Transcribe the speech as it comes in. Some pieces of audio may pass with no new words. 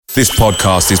This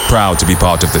podcast is proud to be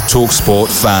part of the TalkSport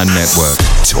Fan Network.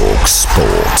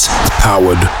 TalkSport.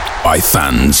 Powered by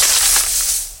fans.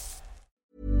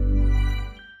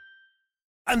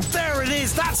 And there it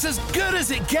is, that's as good as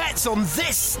it gets on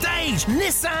this stage.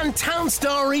 Nissan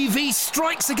Townstar EV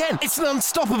strikes again. It's an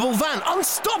unstoppable van,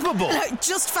 unstoppable.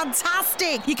 Just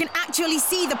fantastic. You can actually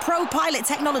see the Pro Pilot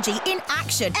technology in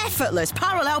action. Effortless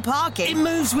parallel parking. It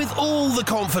moves with all the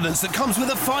confidence that comes with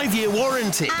a 5-year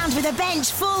warranty. And with a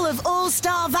bench full of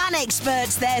all-star van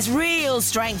experts, there's real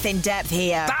strength in depth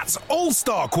here. That's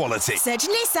all-star quality. Search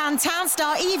Nissan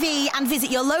Townstar EV and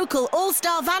visit your local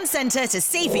all-star van centre to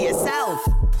see for yourself.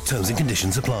 Terms and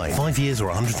conditions apply. 5 years or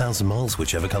 100,000 miles,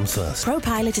 whichever comes first. Pro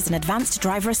Pilot is an advanced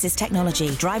driver assist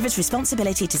technology. Driver's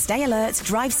responsibility to stay alert,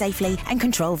 drive safely, and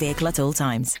control vehicle at all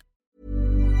times.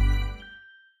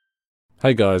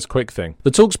 Hey guys, quick thing.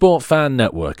 The TalkSport Fan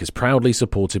Network is proudly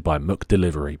supported by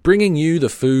McDelivery, bringing you the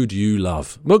food you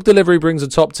love. McDelivery brings a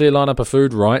top-tier lineup of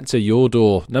food right to your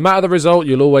door. No matter the result,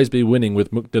 you'll always be winning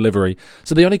with McDelivery.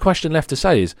 So the only question left to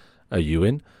say is, are you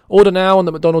in? Order now on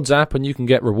the McDonald's app and you can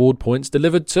get reward points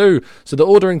delivered too. So the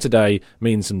ordering today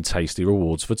means some tasty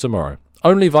rewards for tomorrow.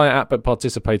 Only via app at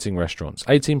participating restaurants.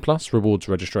 18 plus, rewards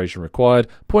registration required.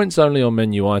 Points only on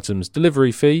menu items.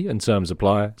 Delivery fee and terms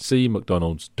apply. See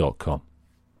mcdonalds.com.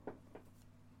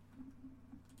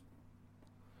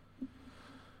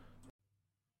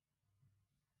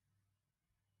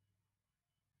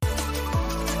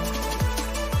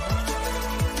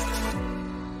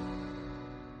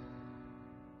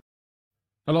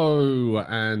 Hello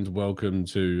and welcome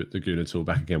to the Gooner Tool,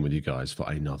 back again with you guys for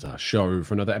another show,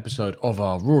 for another episode of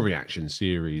our Raw Reaction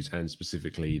series, and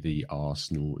specifically the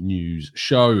Arsenal News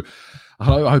Show.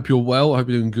 Hello, I hope you're well, I hope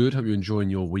you're doing good, I hope you're enjoying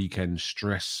your weekend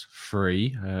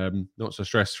stress-free. Not so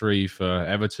stress-free for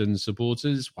Everton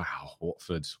supporters. Wow,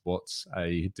 Watford, what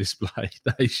a display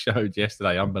they showed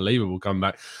yesterday. Unbelievable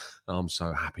comeback. I'm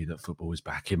so happy that football is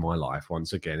back in my life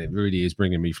once again. It really is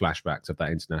bringing me flashbacks of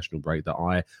that international break that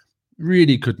I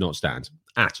really could not stand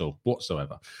at all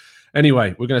whatsoever.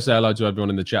 Anyway, we're going to say hello to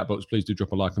everyone in the chat box. Please do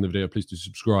drop a like on the video. Please do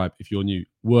subscribe if you're new.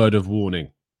 Word of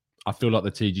warning. I feel like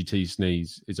the TGT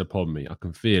sneeze is upon me. I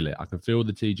can feel it. I can feel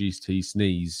the TGT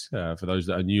sneeze. For those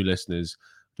that are new listeners,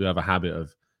 do have a habit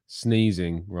of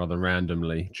sneezing rather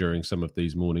randomly during some of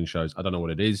these morning shows. I don't know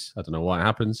what it is. I don't know why it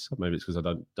happens. Maybe it's because I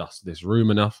don't dust this room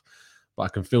enough. But I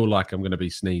can feel like I'm going to be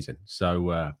sneezing.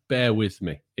 So bear with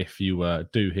me if you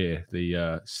do hear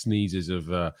the sneezes of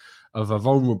a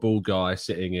vulnerable guy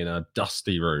sitting in a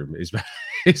dusty room is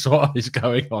what is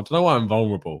going on. I don't know why I'm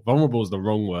vulnerable. Vulnerable is the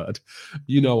wrong word.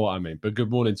 You know what I mean. But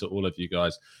good morning to all of you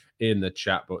guys in the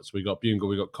chat box. We got Bungle,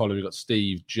 we got Colin, we got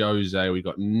Steve, Jose, we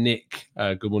got Nick.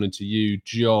 Good morning to you,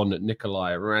 John,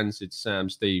 Nikolai, Rancid, Sam,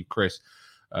 Steve, Chris.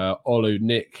 Olu,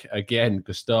 Nick, again,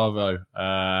 Gustavo,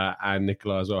 and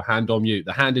Nicola as well. Hand on mute.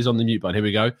 The hand is on the mute button. Here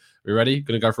we go. We ready?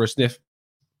 Going to go for a sniff.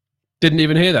 Didn't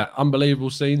even hear that. Unbelievable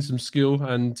scene, some skill,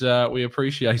 and we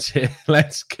appreciate it.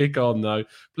 Let's kick on, though.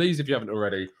 Please, if you haven't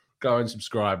already, go and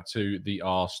subscribe to the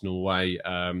Arsenal Way.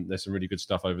 There's some really good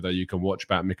stuff over there. You can watch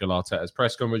about Mikel Arteta's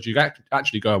press conference. You can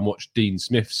actually go and watch Dean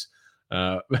Smith's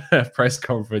press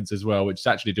conference as well, which is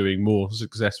actually doing more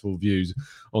successful views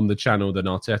on the channel than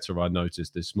Arteta, I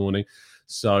noticed this morning.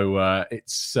 So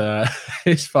it's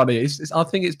funny. I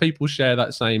think it's people share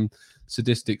that same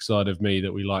sadistic side of me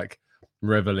that we like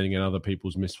reveling in other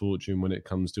people's misfortune when it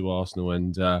comes to Arsenal,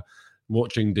 and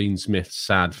watching Dean Smith's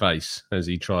sad face as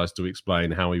he tries to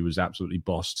explain how he was absolutely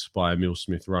bossed by Emile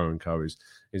Smith-Rowe & Co.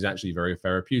 is actually very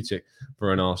therapeutic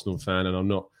for an Arsenal fan, and I'm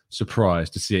not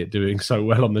surprised to see it doing so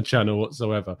well on the channel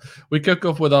whatsoever. We kick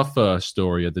off with our first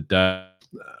story of the day,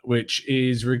 which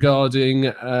is regarding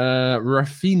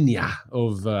Raphinha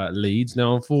of Leeds.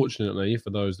 Now, unfortunately, for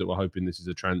those that were hoping this is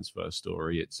a transfer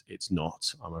story, it's not,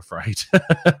 I'm afraid.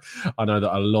 I know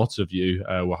that a lot of you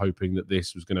were hoping that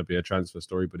this was going to be a transfer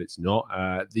story, but it's not.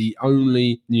 The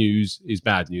only news is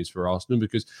bad news for Arsenal,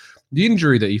 because the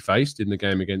injury that he faced in the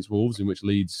game against Wolves, in which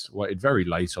Leeds waited very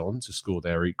late on to score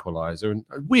their equaliser, and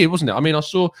weird, wasn't it? I mean, I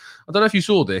don't know if you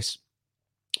saw this,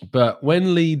 but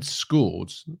when Leeds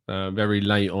scored very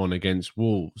late on against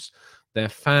Wolves, their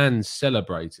fans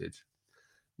celebrated.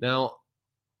 Now,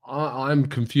 I'm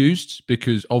confused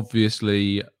because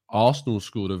obviously Arsenal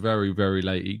scored a very, very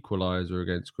late equaliser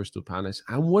against Crystal Palace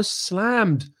and was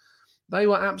slammed. They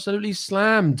were absolutely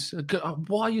slammed.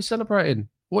 Why are you celebrating?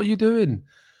 What are you doing?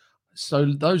 So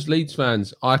those Leeds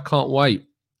fans, I can't wait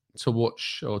to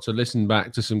watch or to listen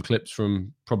back to some clips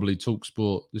from probably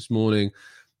TalkSport this morning,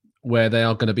 where they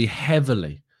are going to be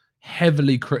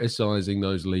heavily criticising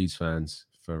those Leeds fans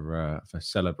for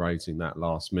celebrating that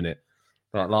last minute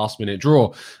last minute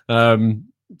draw.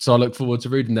 So I look forward to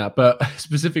reading that. But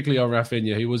specifically on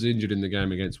Raphinha, he was injured in the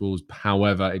game against Wolves.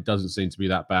 However, it doesn't seem to be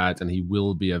that bad, and he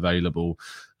will be available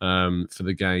for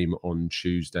the game on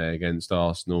Tuesday against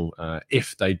Arsenal,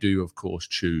 if they do, of course,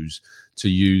 choose to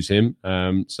use him.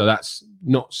 So that's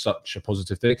not such a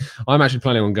positive thing. I'm actually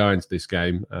planning on going to this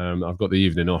game. I've got the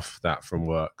evening off that from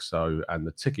work, and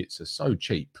the tickets are so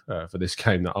cheap for this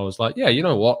game that I was like, yeah, you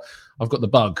know what? I've got the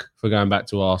bug for going back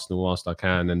to Arsenal whilst I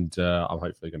can, and I'm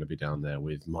hopefully going to be down there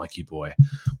with Mikey Boy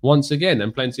once again,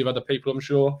 and plenty of other people, I'm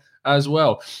sure, as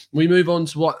well. We move on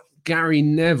to what Gary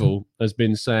Neville has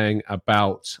been saying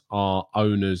about our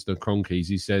owners, the Kroenkes.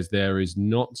 He says there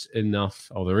isn't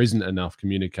enough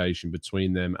communication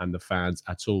between them and the fans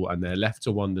at all, and they're left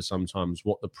to wonder sometimes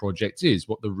what the project is,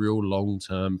 what the real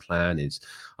long-term plan is.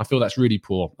 I feel that's really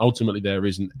poor. Ultimately, there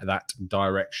isn't that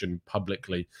direction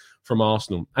publicly from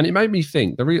Arsenal. And it made me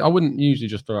think, I wouldn't usually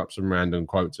just throw up some random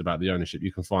quotes about the ownership.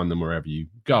 You can find them wherever you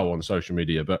go on social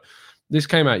media, but this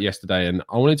came out yesterday, and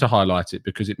I wanted to highlight it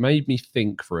because it made me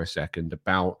think for a second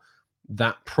about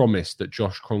that promise that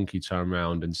Josh Kroenke turned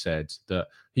around and said that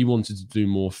he wanted to do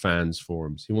more fans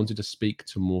forums. He wanted to speak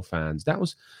to more fans. That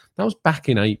was back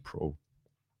in April.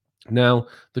 Now,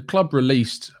 the club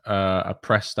released a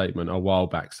press statement a while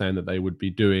back saying that they would be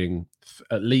doing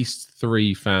at least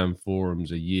 3 fan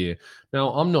forums a year. Now,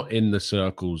 I'm not in the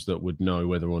circles that would know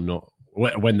whether or not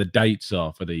when the dates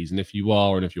are for these, and if you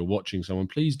are, and if you're watching someone,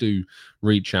 please do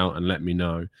reach out and let me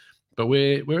know. But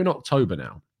we're in October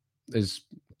now. There's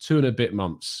 2 and a bit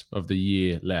months of the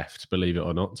year left, believe it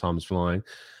or not. Time's flying,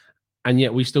 and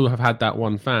yet we still have had that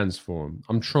one fans forum.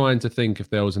 I'm trying to think if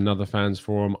there was another fans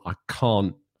forum. I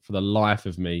can't, for the life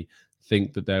of me,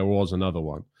 think that there was another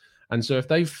one. And so if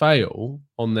they fail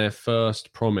on their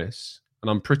first promise, and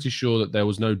I'm pretty sure that there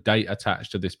was no date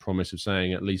attached to this promise of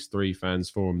saying at least 3 fans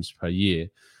forums per year.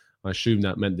 I assume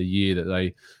that meant the year that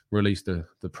they released the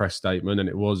press statement, and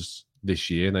it was this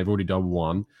year, and they've already done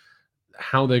 1.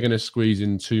 How they're going to squeeze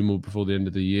in 2 more before the end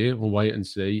of the year, we'll wait and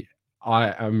see.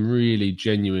 I am really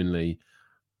genuinely...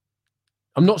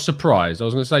 I'm not surprised. I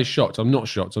was going to say shocked. I'm not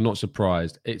shocked. I'm not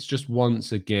surprised. It's just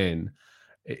once again,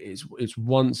 it's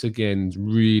once again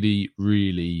really,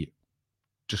 really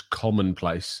just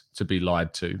commonplace to be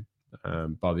lied to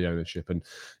by the ownership. And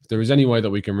if there is any way that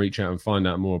we can reach out and find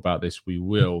out more about this, we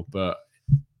will. But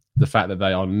the fact that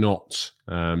they are not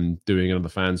doing another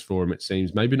fans forum, it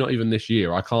seems, maybe not even this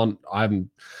year. I haven't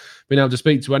been able to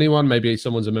speak to anyone. Maybe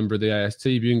someone's a member of the AST.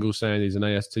 Bungle saying he's an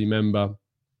AST member.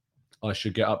 I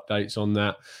should get updates on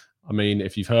that. I mean,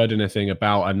 if you've heard anything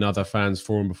about another fans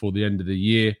forum before the end of the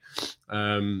year,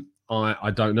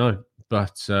 I don't know.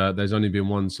 But there's only been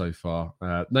 1 so far.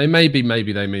 Maybe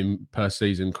they mean per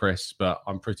season, Chris, but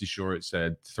I'm pretty sure it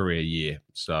said 3 a year.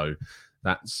 So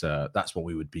that's what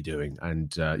we would be doing.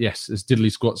 And yes, as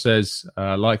Diddley Squat says,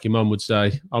 like your mum would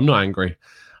say, I'm not angry.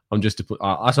 I'm just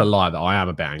that's a lie that I am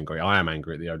a bit angry. I am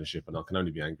angry at the ownership, and I can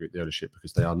only be angry at the ownership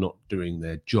because they are not doing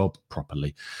their job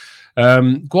properly.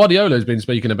 Guardiola has been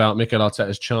speaking about Mikel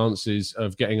Arteta's chances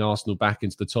of getting Arsenal back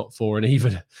into the top 4, and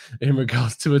even in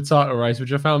regards to a title race,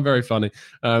 which I found very funny.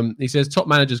 He says top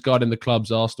managers guiding the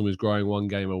clubs. Arsenal is growing 1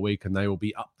 game a week, and they will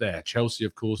be up there. Chelsea,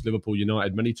 of course, Liverpool,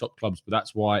 United, many top clubs, but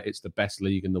that's why it's the best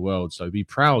league in the world. So be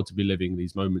proud to be living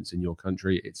these moments in your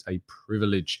country. It's a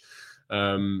privilege.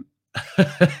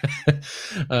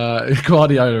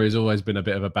 Guardiola has always been a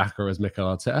bit of a backer as Mikel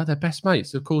Arteta. They're best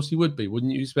mates. Of course he would be.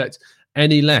 Wouldn't you expect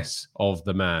any less of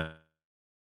the man?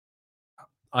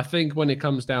 I think when it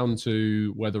comes down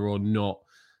to whether or not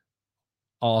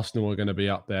Arsenal are going to be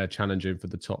up there challenging for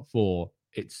the top 4,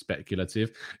 it's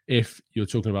speculative. If you're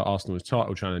talking about Arsenal as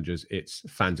title challengers, it's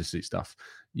fantasy stuff.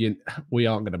 We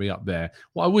aren't going to be up there.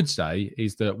 What I would say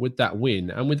is that with that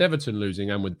win, and with Everton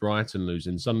losing and with Brighton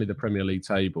losing, suddenly the Premier League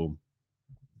table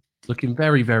looking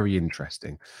very, very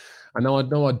interesting. I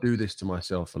know I do this to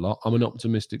myself a lot. I'm an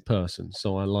optimistic person,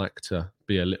 so I like to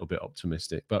be a little bit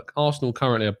optimistic. But Arsenal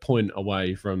currently a point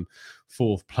away from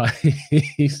 4th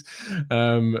place,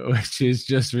 which is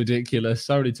just ridiculous.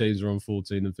 So many teams are on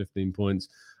 14 and 15 points.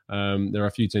 There are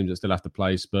a few teams that still have to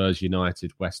play. Spurs,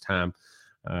 United, West Ham,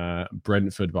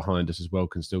 Brentford behind us as well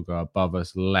can still go above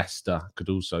us. Leicester could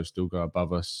also still go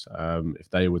above us if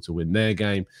they were to win their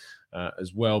game.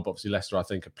 As well, but obviously Leicester, I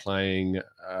think, are playing. Who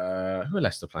are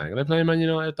Leicester playing? Are they playing Man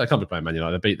United? They can't be playing Man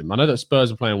United. They beat them. I know that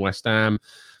Spurs are playing West Ham.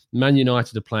 Man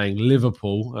United are playing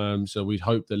Liverpool. So we'd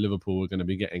hope that Liverpool are going to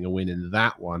be getting a win in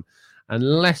that one. And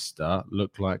Leicester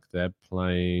look like they're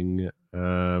playing.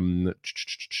 Who's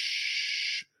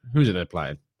it they're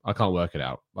playing? I can't work it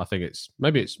out. I think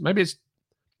maybe it's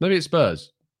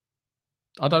Spurs.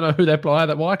 I don't know who they're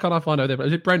playing. Why can't I find out?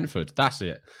 Is it Brentford? That's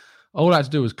it. All I had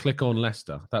to do was click on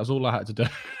Leicester. That was all I had to do.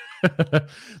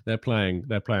 They're playing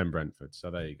Brentford. So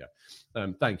there you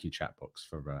go. Thank you, Chatbox,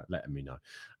 for letting me know.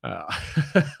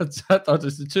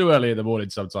 It's too early in the morning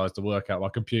sometimes to work out my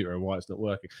computer and why it's not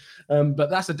working. But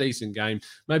that's a decent game.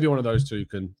 Maybe one of those two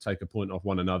can take a point off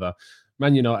one another.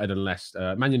 Man United and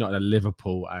Leicester, Man United and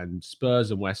Liverpool, and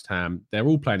Spurs and West Ham, they're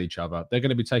all playing each other. They're going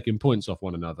to be taking points off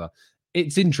one another.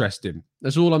 It's interesting.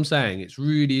 That's all I'm saying. It's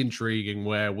really intriguing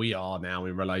where we are now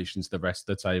in relation to the rest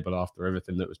of the table after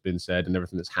everything that was been said and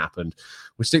everything that's happened.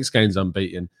 We're 6 games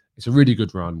unbeaten. It's a really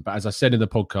good run. But as I said in the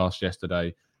podcast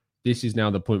yesterday, this is now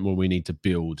the point where we need to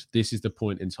build. This is the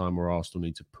point in time where Arsenal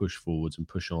need to push forwards and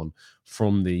push on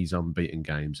from these unbeaten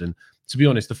games. And to be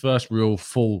honest, the first real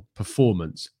full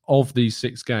performance of these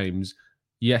 6 games,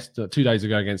 yes, 2 days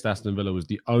ago against Aston Villa was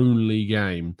the only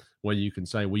game where you can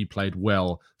say we played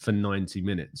well for 90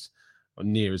 minutes, or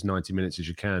near as 90 minutes as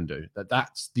you can do.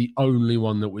 That's the only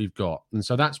one that we've got. And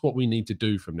so that's what we need to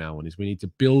do from now on, is we need to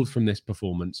build from this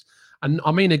performance. And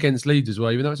I mean against Leeds as well,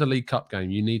 even though it's a League Cup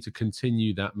game, you need to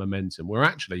continue that momentum. We're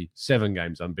actually 7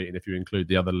 games unbeaten if you include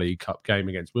the other League Cup game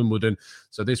against Wimbledon.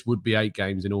 So this would be 8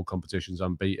 games in all competitions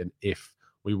unbeaten if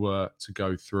we were to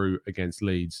go through against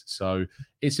Leeds. So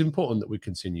it's important that we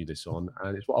continue this on,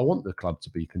 and it's what I want the club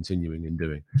to be continuing in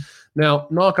doing. Now,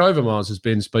 Marco Overmars has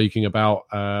been speaking about,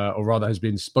 or rather has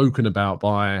been spoken about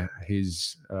by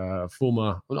his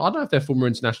former, well, I don't know if they're former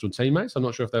international teammates. I'm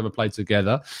not sure if they ever played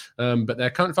together, but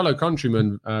their fellow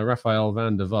countryman, Raphael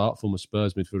van der Vaart, former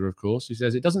Spurs midfielder, of course. He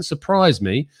says, it doesn't surprise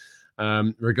me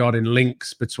regarding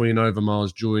links between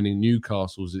Overmars joining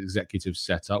Newcastle's executive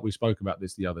setup. We spoke about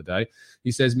this the other day.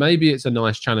 He says, maybe it's a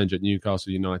nice challenge at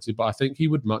Newcastle United, but I think he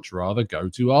would much rather go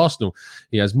to Arsenal.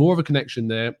 He has more of a connection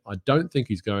there. I don't think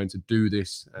he's going to do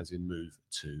this as in move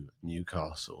to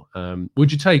Newcastle.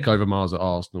 Would you take Overmars at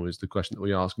Arsenal is the question that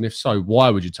we ask. And if so,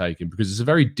 why would you take him? Because it's a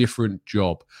very different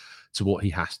job to what he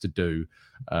has to do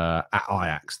at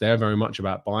Ajax. They're very much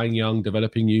about buying young,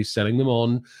 developing youth, selling them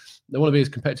on. They want to be as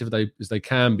competitive as they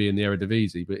can be in the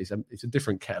Eredivisie, but it's a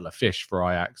different kettle of fish for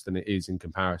Ajax than it is in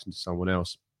comparison to someone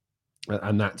else.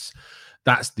 And that's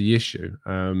the issue,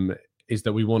 is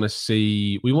that we want to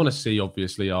see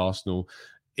obviously Arsenal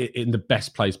in the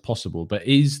best place possible. But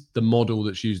is the model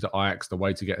that's used at Ajax the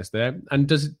way to get us there? And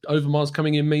does Overmars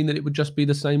coming in mean that it would just be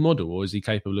the same model, or is he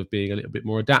capable of being a little bit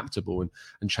more adaptable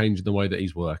and changing the way that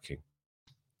he's working?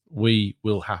 We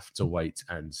will have to wait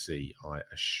and see, I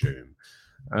assume.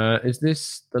 Is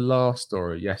this the last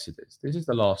story? Yes, it is. This is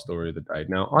the last story of the day.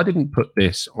 Now, I didn't put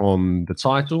this on the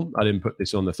title. I didn't put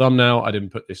this on the thumbnail. I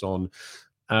didn't put this on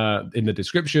in the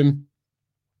description.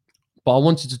 But I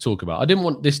wanted to talk about it. I didn't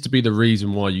want this to be the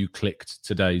reason why you clicked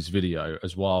today's video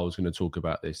as well. I was going to talk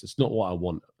about this. It's not what I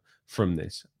want from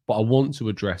this, but I want to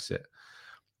address it.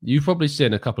 You've probably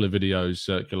seen a couple of videos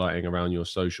circulating around your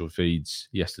social feeds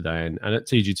yesterday, and at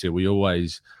TG2 we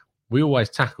always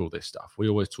tackle this stuff. We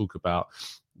always talk about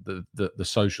the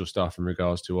social stuff in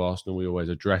regards to Arsenal. We always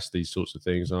address these sorts of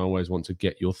things, and I always want to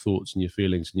get your thoughts and your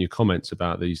feelings and your comments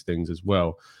about these things as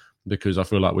well, because I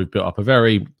feel like we've built up a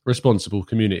very responsible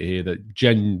community here that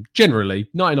generally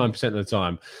 99% of the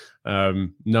time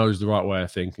knows the right way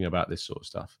of thinking about this sort of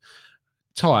stuff.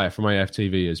 Ty from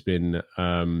AFTV has been,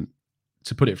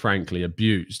 to put it frankly,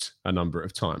 abused a number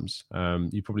of times.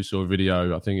 You probably saw a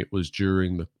video, I think it was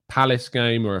during the Palace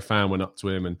game, where a fan went up to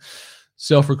him and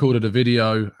self-recorded a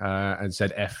video and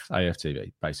said F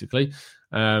AFTV, basically.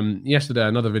 Yesterday,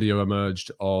 another video emerged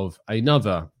of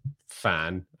another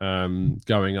fan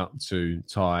going up to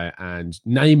Ty and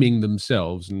naming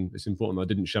themselves. And it's important I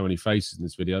didn't show any faces in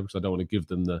this video because I don't want to give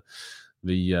them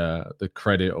the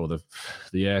credit or the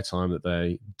airtime that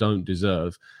they don't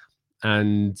deserve.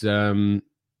 And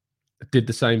did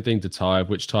the same thing to Ty, of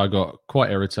which Ty got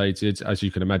quite irritated, as you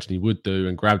can imagine he would do,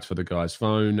 and grabbed for the guy's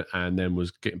phone, and then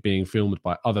was being filmed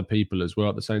by other people as well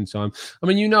at the same time. I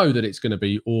mean, you know that it's going to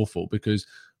be awful, because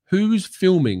who's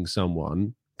filming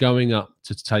someone going up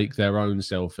to take their own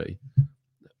selfie?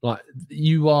 Like,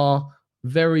 you are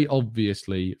very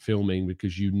obviously filming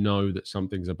because you know that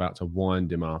something's about to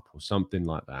wind him up or something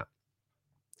like that.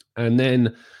 And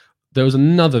then there was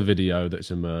another video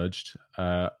that's emerged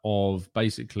of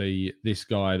basically this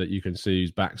guy that you can see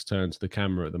whose back's turned to the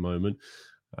camera at the moment,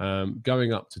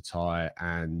 going up to Ty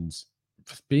and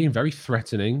being very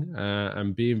threatening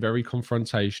and being very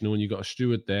confrontational. And you've got a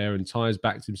steward there, and Ty's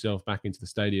backed himself back into the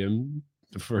stadium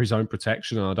for his own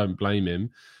protection. And I don't blame him,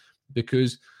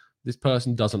 because this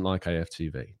person doesn't like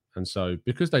AFTV. And so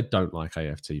because they don't like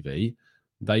AFTV,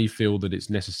 they feel that it's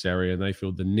necessary and they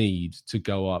feel the need to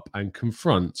go up and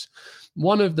confront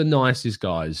one of the nicest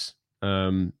guys.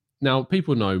 Now,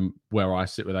 people know where I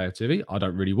sit with AFTV. I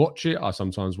don't really watch it. I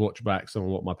sometimes watch back some of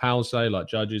what my pals say, like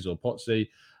Judges or Potsy,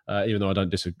 even though I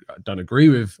don't agree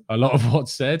with a lot of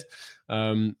what's said.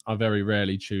 I very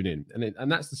rarely tune in.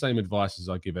 And that's the same advice as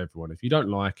I give everyone. If you don't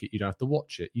like it, you don't have to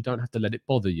watch it. You don't have to let it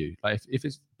bother you. Like if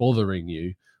it's bothering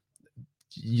you,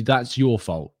 that's your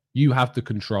fault. You have the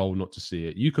control not to see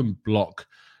it. You can block,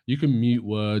 you can mute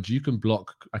words, you can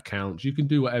block accounts, you can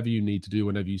do whatever you need to do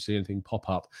whenever you see anything pop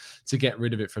up to get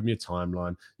rid of it from your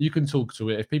timeline. You can talk to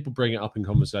it. If people bring it up in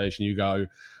conversation, you go,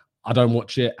 I don't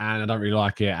watch it and I don't really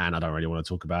like it and I don't really want to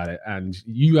talk about it. And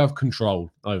you have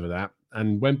control over that.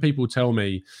 And when people tell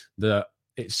me that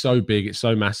it's so big, it's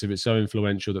so massive, it's so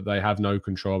influential that they have no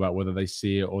control about whether they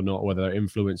see it or not, whether their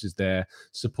influence is their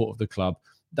support of the club,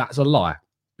 that's a lie.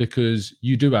 Because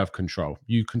you do have control.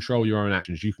 You control your own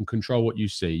actions. You can control what you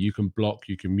see. You can block,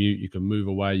 you can mute, you can move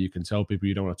away, you can tell people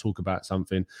you don't want to talk about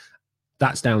something.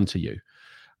 That's down to you.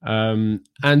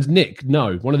 And Nick,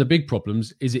 no, one of the big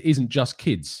problems is it isn't just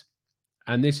kids.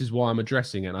 And this is why I'm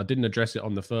addressing it. And I didn't address it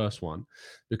on the first one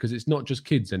because it's not just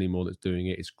kids anymore that's doing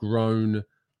it. It's grown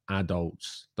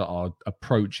adults that are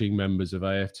approaching members of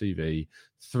AFTV,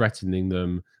 threatening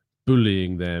them,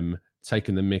 bullying them,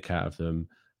 taking the mick out of them.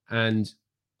 And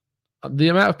the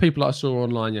amount of people I saw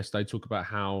online yesterday talk about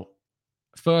how,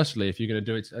 firstly, if you're going to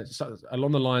do it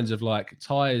along the lines of like,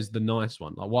 Ty is the nice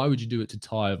one. Like, why would you do it to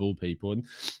Ty of all people? And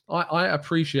I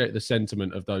appreciate the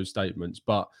sentiment of those statements,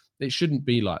 but it shouldn't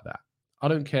be like that. I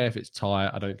don't care if it's Ty.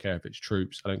 I don't care if it's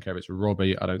Troops. I don't care if it's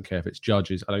Robbie. I don't care if it's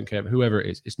Judges. I don't care if whoever it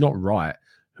is. It's not right,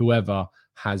 whoever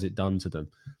has it done to them.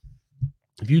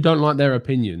 If you don't like their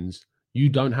opinions, you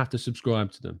don't have to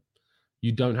subscribe to them.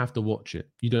 You don't have to watch it.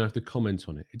 You don't have to comment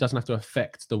on it. It doesn't have to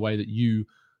affect the way that you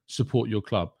support your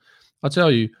club. I'll tell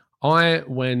you, I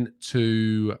went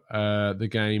to the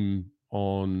game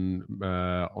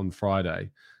on Friday,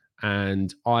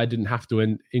 and I didn't have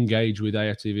to engage with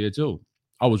AFTV at all.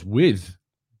 I was with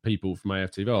people from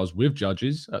AFTV. I was with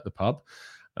Judges at the pub,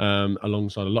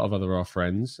 alongside a lot of our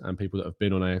friends and people that have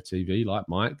been on AFTV, like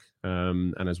Mike,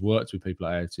 and has worked with people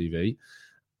at AFTV.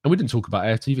 And we didn't talk about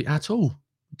AFTV at all.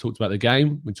 We talked about the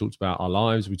game. We talked about our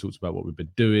lives. We talked about what we've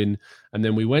been doing. And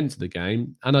then we went to the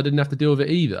game and I didn't have to deal with it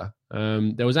either.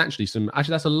 There was actually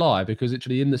that's a lie, because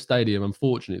actually in the stadium,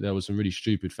 unfortunately, there was some really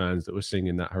stupid fans that were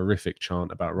singing that horrific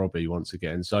chant about Robbie once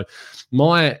again. So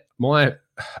my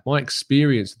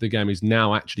experience of the game is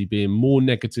now actually being more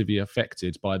negatively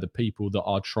affected by the people that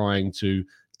are trying to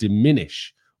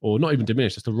diminish, or not even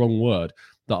diminish, that's the wrong word,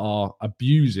 that are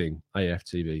abusing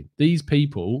AFTV. These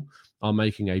people are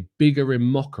making a bigger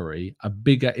mockery, a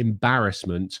bigger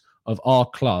embarrassment of our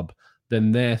club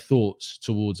than their thoughts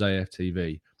towards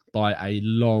AFTV by a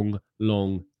long,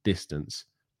 long distance.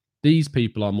 These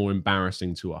people are more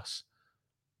embarrassing to us.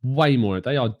 Way more.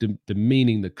 They are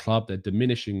demeaning the club. They're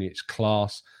diminishing its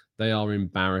class. They are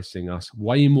embarrassing us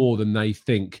way more than they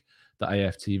think that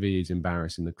AFTV is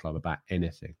embarrassing the club about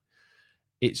anything.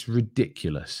 It's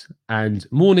ridiculous, and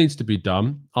more needs to be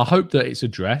done. I hope that it's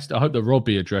addressed. I hope that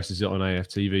Robbie addresses it on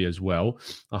AFTV as well.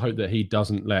 I hope that he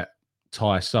doesn't let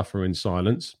Ty suffer in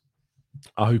silence.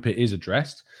 I hope it is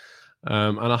addressed,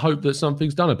 and I hope that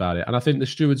something's done about it. And I think the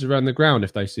stewards around the ground,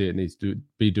 if they see it, needs to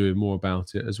be doing more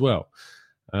about it as well.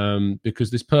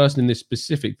 Because this person in this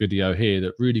specific video here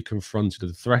that really confronted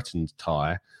and threatened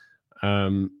Ty,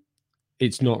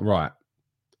 it's not right.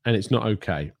 And it's not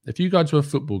okay. If you go to a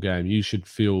football game, you should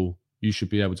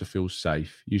be able to feel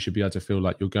safe. You should be able to feel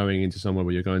like you're going into somewhere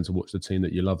where you're going to watch the team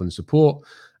that you love and support,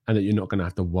 and that you're not going to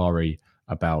have to worry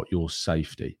about your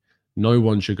safety. No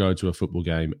one should go to a football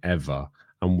game ever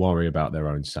and worry about their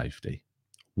own safety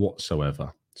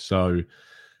whatsoever. So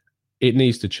it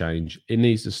needs to change. It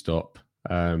needs to stop.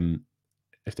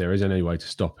 If there is any way to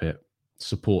stop it,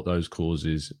 support those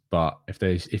causes. But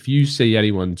if you see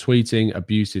anyone tweeting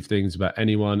abusive things about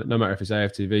anyone, no matter if it's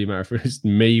AFTV, no matter if it's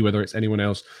me, whether it's anyone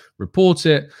else, report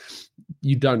it.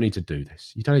 You don't need to do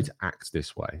this. You don't need to act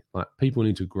this way. Like, people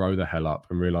need to grow the hell up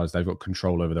and realize they've got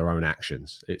control over their own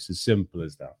actions. It's as simple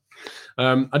as that.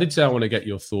 I did say I want to get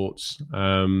your thoughts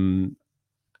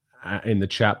in the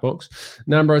chat box.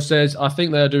 Nambro says, I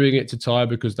think they're doing it to Ty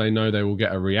because they know they will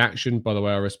get a reaction. By the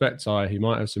way, I respect Ty. He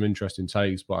might have some interesting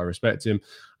takes, but I respect him.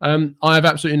 I have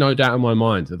absolutely no doubt in my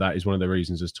mind that is one of the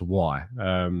reasons as to why.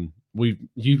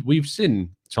 We've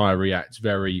seen Ty react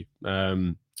very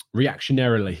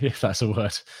reactionarily, if that's a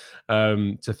word,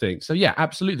 to things. So yeah,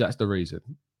 absolutely, that's the reason.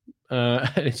 And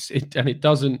it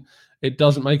doesn't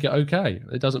make it okay.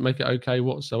 It doesn't make it okay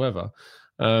whatsoever.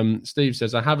 Steve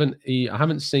says, I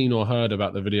haven't seen or heard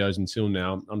about the videos until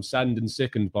now. I'm saddened and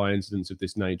sickened by incidents of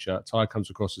this nature. Ty comes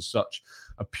across as such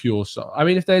a pure soul. I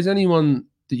mean, if there's anyone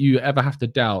that you ever have to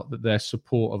doubt that their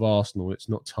support of Arsenal, it's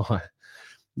not Ty.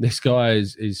 This guy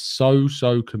is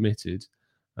so committed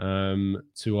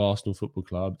to Arsenal Football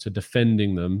Club, to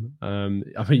defending them.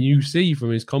 I mean, you see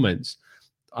from his comments,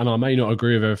 and I may not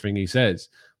agree with everything he says,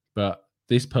 but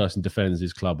this person defends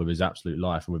his club with his absolute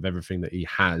life, and with everything that he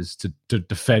has to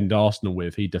defend Arsenal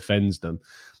with, he defends them.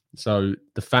 So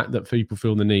the fact that people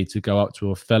feel the need to go up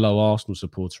to a fellow Arsenal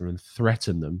supporter and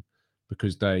threaten them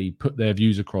because they put their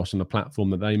views across on a platform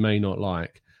that they may not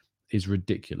like is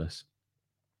ridiculous.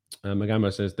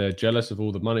 Magamo says they're jealous of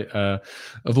all the money,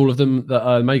 of all of them that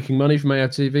are making money from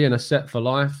AFTV and are set for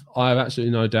life. I have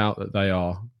absolutely no doubt that they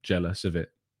are jealous of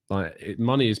it.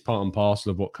 Money is part and parcel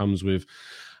of what comes with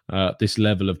this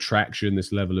level of traction,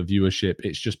 this level of viewership.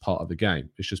 It's just part of the game.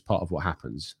 It's just part of what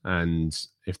happens. And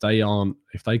if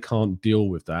they can't deal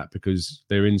with that because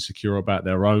they're insecure about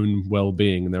their own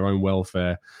well-being and their own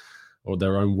welfare, or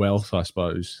their own wealth, I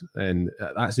suppose, and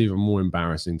that's even more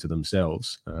embarrassing to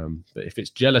themselves. But if it's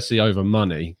jealousy over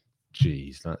money,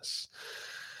 geez, that's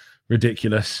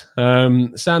ridiculous.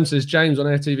 Sam says, James on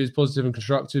AirTV is positive and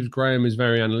constructive. Graham is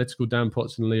very analytical. Dan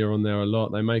Potts and Lee are on there a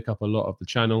lot. They make up a lot of the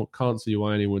channel. Can't see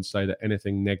why anyone would say that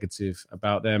anything negative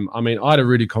about them. I mean, I had a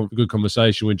really good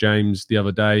conversation with James the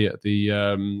other day at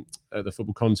the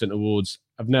Football Content Awards.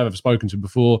 I've never spoken to him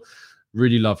before.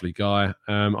 Really lovely guy.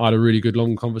 I had a really good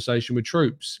long conversation with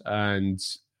Troops. And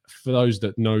for those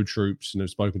that know Troops and have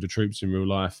spoken to Troops in real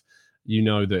life, you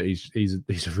know that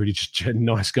he's a really just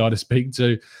nice guy to speak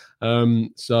to.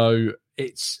 So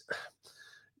it's,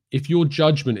 if your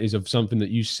judgment is of something that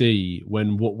you see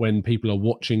when people are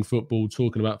watching football,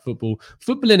 talking about football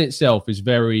in itself is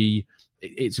very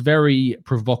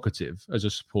provocative as a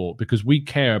sport, because we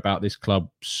care about this club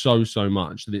so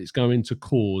much that it's going to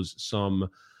cause some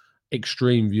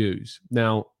extreme views.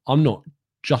 Now, I'm not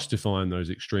justifying those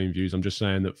extreme views. I'm just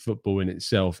saying that football in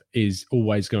itself is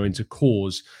always going to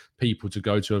cause people to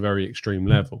go to a very extreme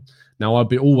level. Now,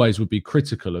 always would be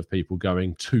critical of people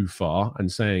going too far and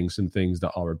saying some things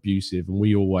that are abusive, and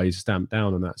we always stamp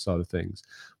down on that side of things.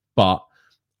 But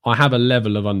I have a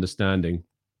level of understanding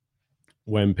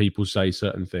when people say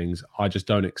certain things. I just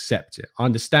don't accept it. I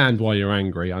understand why you're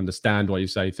angry. I understand why you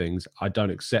say things. I don't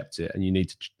accept it, and you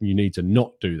need to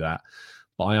not do that.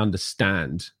 But I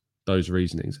understand those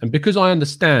reasonings, and because I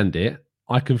understand it,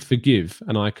 I can forgive,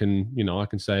 and I can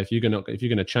say, if you're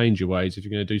gonna change your ways, if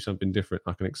you're gonna do something different,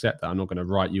 I can accept that. I'm not going to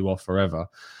write you off forever.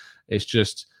 It's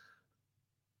just,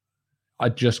 I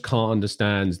just can't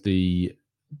understand the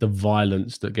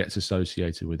violence that gets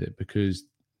associated with it, because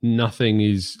nothing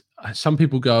is. Some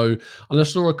people go, and I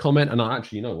saw a comment, and I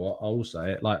actually, you know what, I will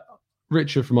say it, like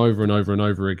Richard from Over and Over and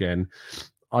Over Again.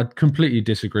 I completely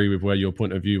disagree with where your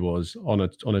point of view was on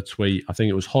a tweet. I think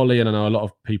it was Holly, and I know a lot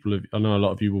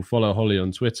of you will follow Holly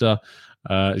on Twitter.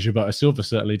 Gilberto Silva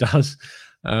certainly does.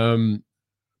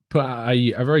 Put out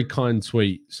a very kind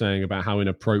tweet saying about how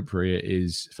inappropriate it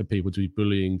is for people to be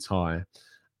bullying Ty.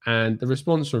 And the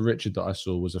response from Richard that I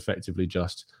saw was effectively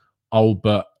just, oh,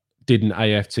 but didn't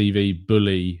AFTV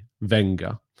bully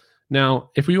Wenger? Now,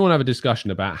 if we want to have a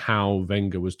discussion about how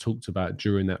Wenger was talked about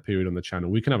during that period on the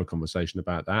channel, we can have a conversation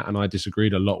about that. And I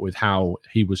disagreed a lot with how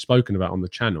he was spoken about on the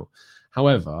channel.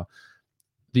 However,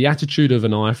 the attitude of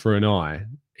an eye for an eye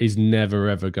is never,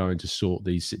 ever going to sort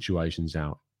these situations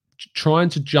out. Trying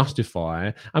to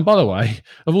justify, and by the way,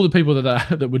 of all the people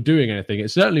that were doing anything,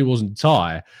 it certainly wasn't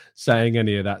Ty saying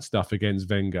any of that stuff against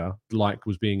Wenger like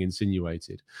was being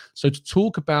insinuated. So to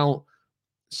talk about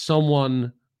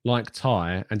someone like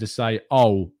Ty and to say,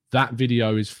 oh, that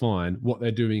video is fine, what they're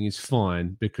doing is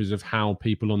fine because of how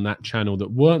people on that channel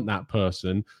that weren't that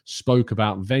person spoke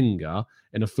about Wenger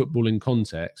in a footballing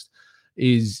context,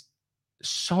 is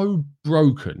so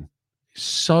broken.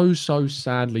 So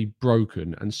sadly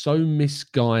broken and so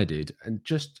misguided, and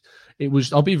just, it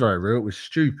was, I'll be very real, it was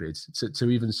stupid to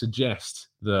even suggest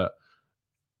that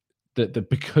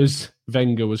because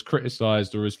Wenger was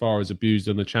criticised or as far as abused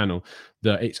on the channel,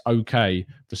 that it's okay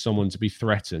for someone to be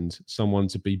threatened, someone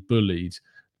to be bullied,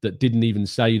 that didn't even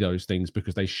say those things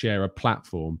because they share a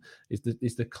platform.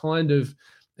 It's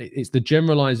the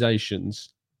generalizations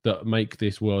that make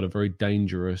this world a very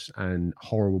dangerous and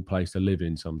horrible place to live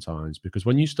in sometimes. Because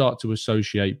when you start to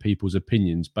associate people's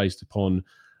opinions based upon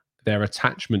their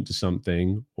attachment to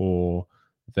something or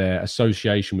their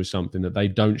association with something that they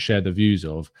don't share the views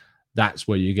of, that's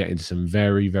where you get into some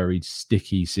very, very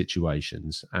sticky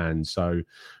situations. And so,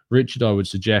 Richard, I would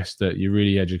suggest that you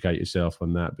really educate yourself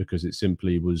on that, because it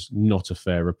simply was not a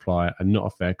fair reply and not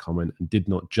a fair comment, and did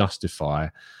not justify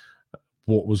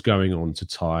what was going on to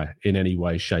Ty in any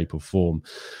way, shape, or form.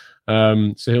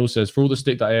 Sahil says, for all the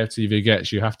stick that AFTV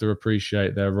gets, you have to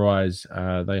appreciate their rise.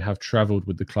 They have travelled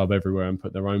with the club everywhere and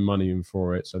put their own money in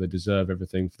for it, so they deserve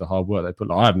everything for the hard work they put.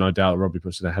 I have no doubt that Robbie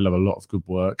puts in a hell of a lot of good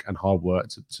work and hard work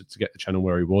to get the channel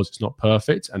where he was. It's not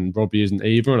perfect, and Robbie isn't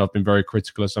either, and I've been very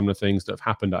critical of some of the things that have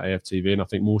happened at AFTV, and I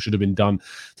think more should have been done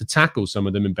to tackle some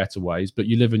of them in better ways. But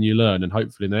you live and you learn, and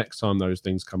hopefully the next time those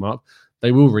things come up,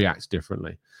 they will react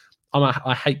differently.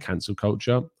 I hate cancel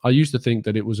culture. I used to think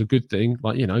that it was a good thing,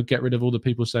 like, get rid of all the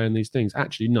people saying these things.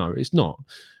 Actually, no, it's not.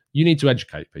 You need to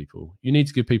educate people. You need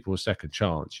to give people a second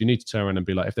chance. You need to turn around and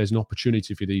be like, if there's an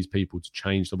opportunity for these people to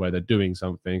change the way they're doing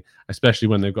something, especially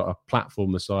when they've got a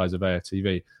platform the size of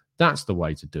AFTV, that's the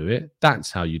way to do it.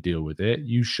 That's how you deal with it.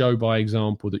 You show by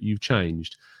example that you've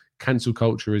changed. Cancel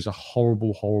culture is a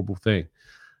horrible, horrible thing.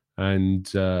 And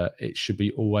it should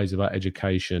be always about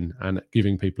education and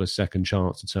giving people a second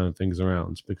chance to turn things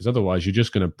around, because otherwise you're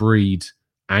just going to breed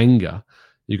anger.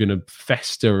 You're going to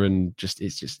fester, and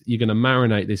you're going to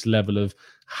marinate this level of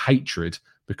hatred,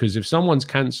 because if someone's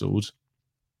cancelled,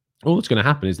 all that's going to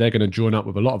happen is they're going to join up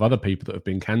with a lot of other people that have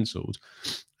been cancelled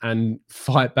and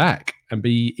fight back and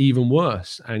be even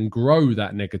worse and grow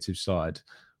that negative side.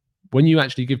 When you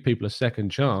actually give people a second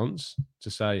chance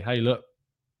to say, hey, look,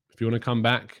 if you want to come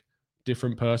back,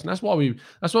 different person. That's why,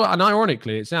 and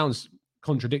ironically, it sounds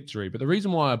contradictory, but the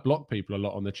reason why I block people a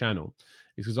lot on the channel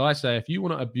is because I say, if you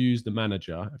want to abuse the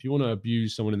manager, if you want to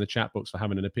abuse someone in the chat box for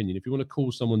having an opinion, if you want to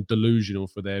call someone delusional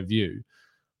for their view,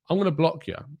 I'm going to block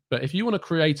you. But if you want to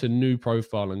create a new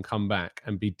profile and come back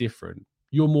and be different,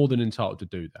 you're more than entitled to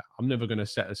do that. I'm never going to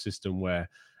set a system where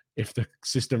if the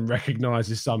system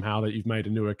recognizes somehow that you've made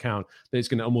a new account, that it's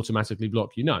going to automatically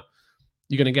block you. No.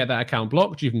 You're going to get that account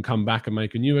blocked. You can come back and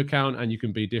make a new account, and you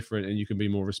can be different, and you can be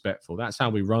more respectful. That's how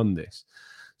we run this.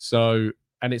 So,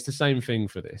 and it's the same thing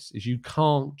for this, is you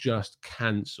can't just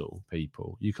cancel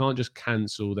people. You can't just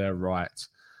cancel their right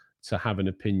to have an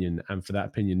opinion, and for that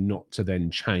opinion not to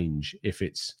then change if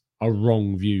it's a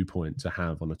wrong viewpoint to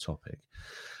have on a topic.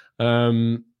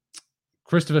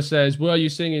 Christopher says, were you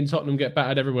singing Tottenham get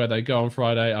battered everywhere they go on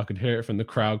Friday? I could hear it from the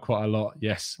crowd quite a lot.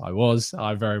 Yes, I was.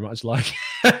 I very much like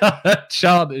it. That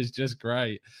chant is just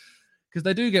great, because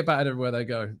they do get battered everywhere they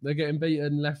go. They're getting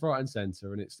beaten left, right, and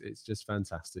centre, and it's just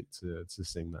fantastic to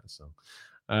sing that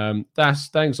song.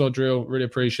 Thanks, Audrey. Really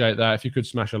appreciate that. If you could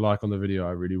smash a like on the video,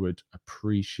 I really would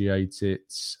appreciate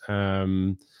it.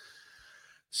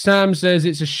 Sam says,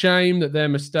 it's a shame that their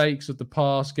mistakes of the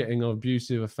past, getting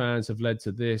abusive of fans, have led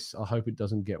to this. I hope it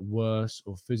doesn't get worse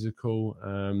or physical.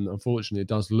 Unfortunately, it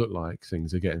does look like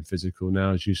things are getting physical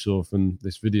now, as you saw from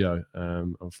this video,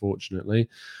 unfortunately.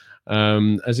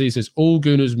 Aziz says, all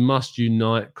Gooners must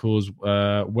unite, cause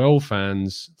well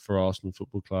fans for Arsenal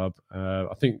Football Club.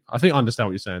 I think I understand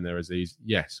what you're saying there, Aziz.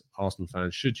 Yes, Arsenal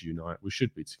fans should unite. We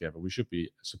should be together. We should be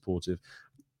supportive.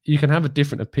 You can have a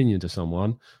different opinion to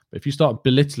someone, but if you start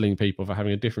belittling people for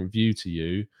having a different view to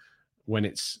you, when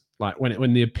it's like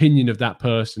when the opinion of that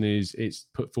person it's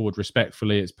put forward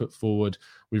respectfully, it's put forward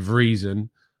with reason,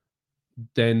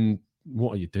 then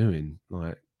what are you doing?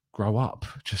 Like, grow up.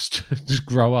 Just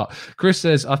grow up. Chris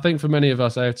says, I think for many of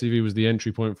us, AFTV was the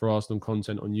entry point for Arsenal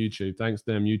content on YouTube. Thanks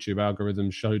to them, YouTube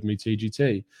algorithms showed me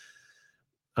TGT.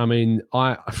 I mean,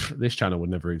 this channel would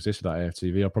never exist without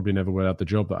AFTV. I probably never would have the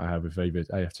job that I have if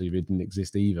AFTV didn't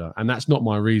exist either. And that's not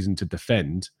my reason to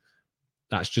defend.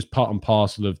 That's just part and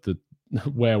parcel of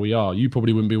where we are. You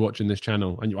probably wouldn't be watching this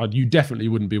channel, and you definitely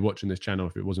wouldn't be watching this channel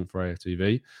if it wasn't for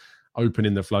AFTV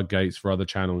opening the floodgates for other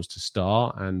channels to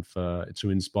start and to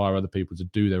inspire other people to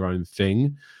do their own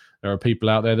thing. There are people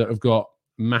out there that have got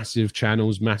massive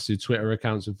channels, massive Twitter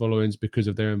accounts and followings because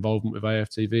of their involvement with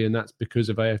AFTV, and that's because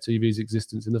of AFTV's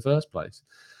existence in the first place.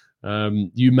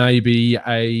 You may be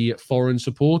a foreign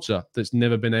supporter that's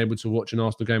never been able to watch an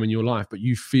Arsenal game in your life, but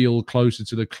you feel closer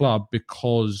to the club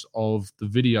because of the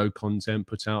video content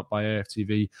put out by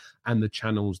AFTV and the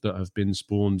channels that have been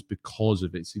spawned because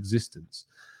of its existence.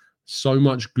 So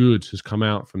much good has come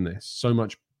out from this. So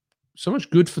much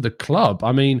good for the club.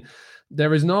 I mean,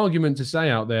 there is an argument to say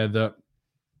out there that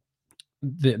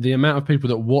the amount of people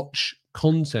that watch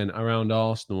content around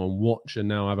Arsenal and watch and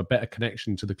now have a better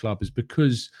connection to the club is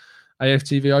because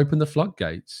AFTV opened the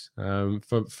floodgates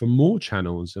for more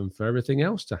channels and for everything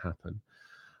else to happen.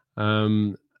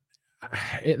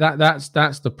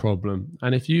 That's the problem.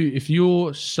 And if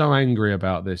you're so angry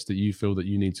about this that you feel that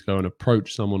you need to go and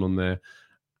approach someone on there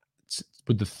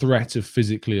with the threat of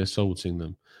physically assaulting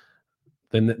them,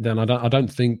 then I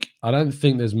don't think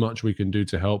there's much we can do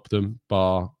to help them,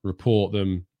 bar report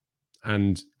them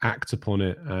and act upon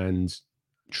it and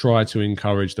try to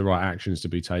encourage the right actions to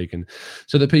be taken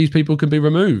so that these people can be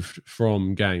removed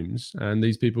from games and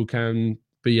these people can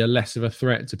be a less of a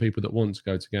threat to people that want to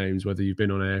go to games, whether you've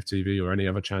been on AFTV or any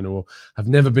other channel or have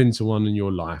never been to one in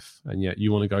your life, and yet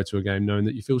you want to go to a game knowing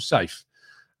that you feel safe.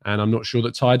 And I'm not sure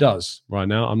that Ty does right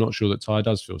now. I'm not sure that Ty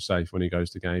does feel safe when he goes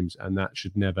to games, and that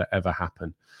should never, ever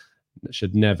happen. It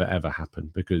should never, ever happen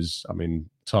because, I mean,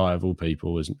 Ty, of all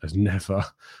people, has never,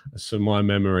 to my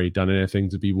memory, done anything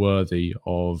to be worthy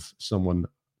of someone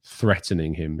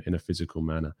threatening him in a physical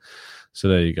manner. So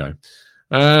there you go.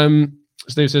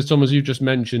 Steve says, Tom, as you just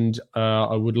mentioned,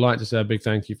 I would like to say a big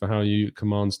thank you for how you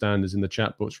command standards in the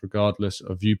chat box, regardless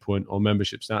of viewpoint or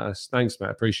membership status. Thanks, Matt.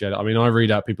 Appreciate it. I mean, I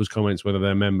read out people's comments, whether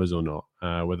they're members or not,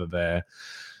 whether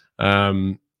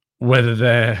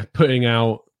they're putting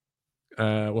out,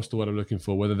 what's the word I'm looking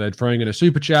for? Whether they're throwing in a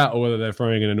super chat or whether they're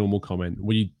throwing in a normal comment.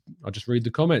 I just read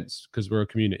the comments because we're a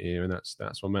community here, and that's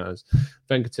what matters.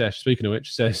 Venkatesh, speaking of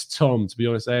which, says, Tom, to be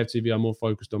honest, AFTV are more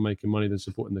focused on making money than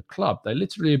supporting the club. They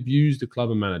literally abuse the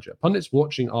club and manager. Pundits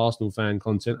watching Arsenal fan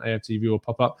content, AFTV will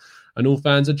pop up, and all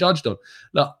fans are judged on.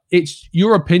 Look, it's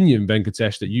your opinion,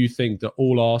 Venkatesh, that you think that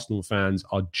all Arsenal fans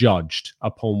are judged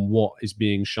upon what is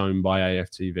being shown by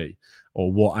AFTV. Or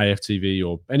what AFTV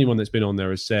or anyone that's been on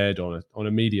there has said on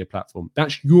a media platform.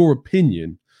 That's your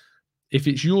opinion. If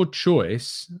it's your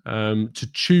choice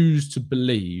to choose to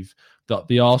believe that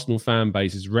the Arsenal fan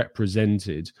base is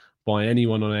represented by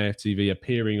anyone on AFTV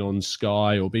appearing on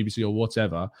Sky or BBC or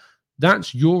whatever,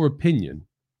 that's your opinion.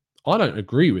 I don't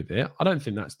agree with it. I don't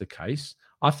think that's the case.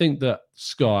 I think that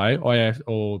Sky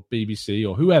or BBC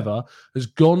or whoever has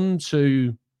gone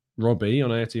to Robbie on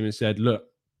AFTV and said, look,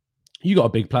 you got a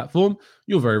big platform.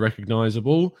 You're very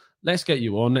recognizable. Let's get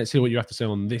you on. Let's hear what you have to say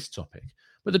on this topic.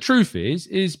 But the truth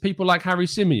is people like Harry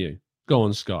Symeou go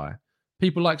on Sky.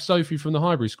 People like Sophie from the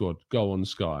Highbury squad go on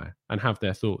Sky and have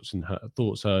their thoughts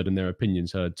heard and their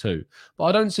opinions heard too. But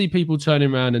I don't see people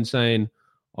turning around and saying,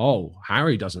 oh,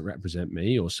 Harry doesn't represent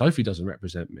me or Sophie doesn't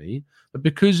represent me. But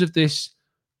because of this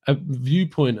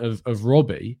viewpoint of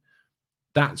Robbie,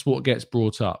 that's what gets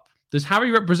brought up. Does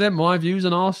Harry represent my views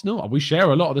on Arsenal? We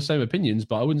share a lot of the same opinions,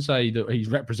 but I wouldn't say that he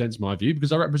represents my view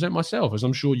because I represent myself, as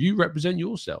I'm sure you represent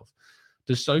yourself.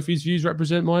 Does Sophie's views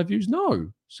represent my views?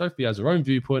 No. Sophie has her own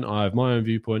viewpoint. I have my own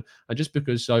viewpoint. And just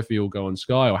because Sophie will go on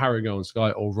Sky or Harry will go on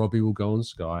Sky or Robbie will go on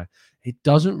Sky, it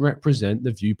doesn't represent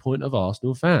the viewpoint of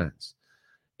Arsenal fans.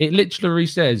 It literally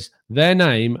says their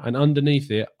name and underneath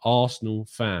it, Arsenal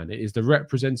fan. It is the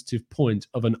representative point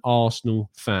of an Arsenal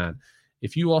fan.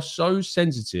 If you are so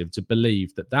sensitive to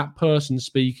believe that that person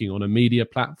speaking on a media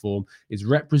platform is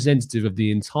representative of the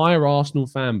entire Arsenal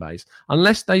fan base,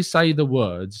 unless they say the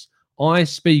words, I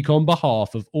speak on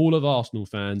behalf of all of Arsenal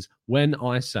fans when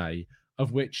I say,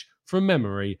 of which, from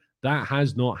memory, that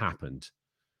has not happened.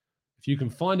 If you can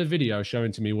find a video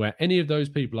showing to me where any of those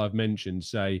people I've mentioned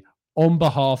say, on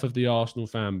behalf of the Arsenal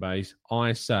fan base,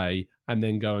 I say, and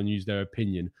then go and use their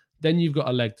opinion, then you've got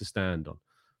a leg to stand on.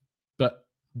 But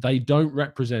they don't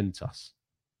represent us.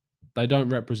 They don't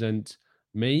represent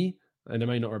me, and they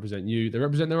may not represent you. They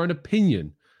represent their own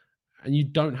opinion, and you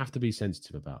don't have to be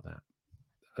sensitive about that.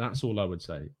 That's all I would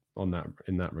say on that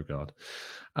in that regard.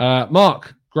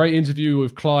 Mark, great interview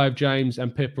with Clive, James,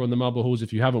 and Pippa on the Marble Halls.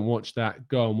 If you haven't watched that,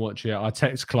 go and watch it. I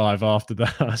text Clive after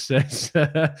that. I says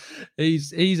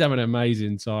he's having an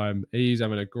amazing time. He's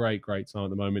having a great time at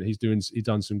the moment. He's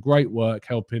done some great work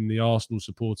helping the Arsenal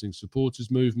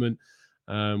supporters movement.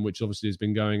 Which obviously has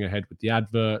been going ahead with the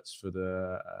adverts for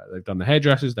they've done the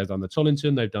hairdressers, they've done the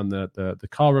Tollington, they've done the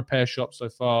car repair shop so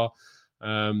far.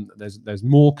 There's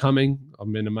more coming.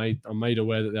 I'm made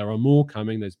aware that there are more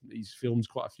coming. He's filmed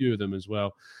quite a few of them as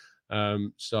well.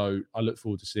 So I look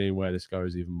forward to seeing where this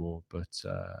goes even more. But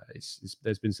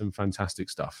there's been some fantastic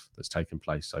stuff that's taken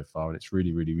place so far, and it's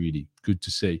really, really, really good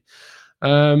to see.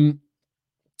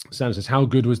 Sam says, how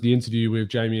good was the interview with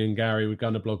Jamie and Gary with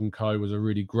Gunnerblog & Co? It was a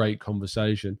really great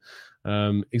conversation.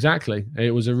 Exactly.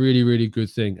 It was a really, really good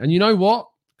thing. And you know what?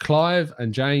 Clive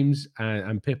and James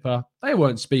and Pippa, they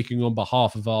weren't speaking on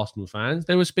behalf of Arsenal fans.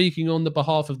 They were speaking on the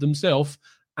behalf of themselves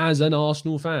as an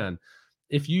Arsenal fan.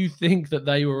 If you think that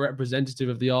they were representative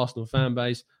of the Arsenal fan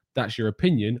base, that's your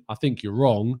opinion. I think you're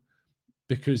wrong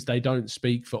because they don't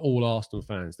speak for all Arsenal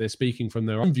fans. They're speaking from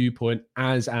their own viewpoint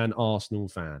as an Arsenal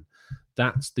fan.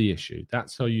 That's the issue.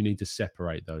 That's how you need to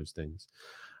separate those things.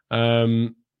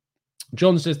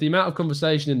 John says the amount of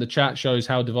conversation in the chat shows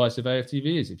how divisive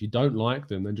AFTV is. If you don't like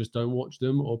them, then just don't watch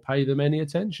them or pay them any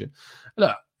attention.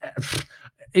 Look,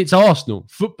 it's Arsenal.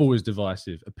 Football is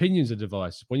divisive. Opinions are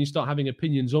divisive. When you start having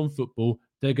opinions on football,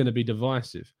 they're going to be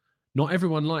divisive. Not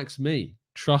everyone likes me.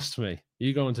 Trust me.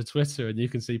 You go onto Twitter and you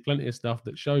can see plenty of stuff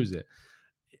that shows it.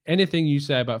 Anything you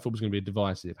say about football is going to be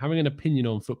divisive. Having an opinion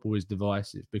on football is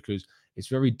divisive because it's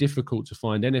very difficult to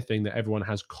find anything that everyone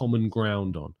has common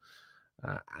ground on.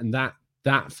 And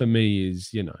that for me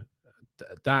is,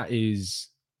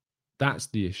 that's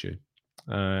the issue.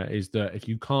 Is that if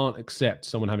you can't accept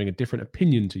someone having a different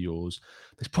opinion to yours,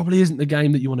 this probably isn't the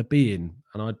game that you want to be in.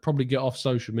 And I'd probably get off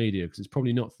social media because it's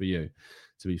probably not for you,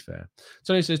 to be fair.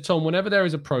 Tony says, Tom, whenever there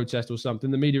is a protest or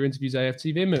something, the media interviews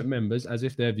AFTV members as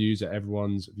if their views are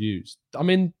everyone's views. I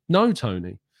mean, no,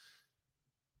 Tony.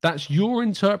 That's your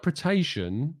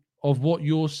interpretation of what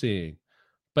you're seeing.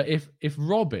 But if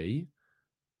Robbie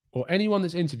or anyone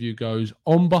that's interviewed goes,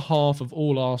 on behalf of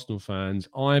all Arsenal fans,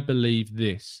 I believe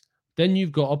this, then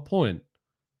you've got a point.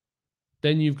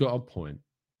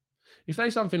 If they say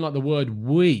something like the word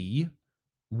we,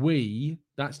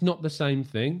 that's not the same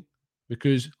thing,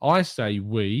 because I say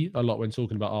we a lot when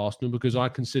talking about Arsenal because I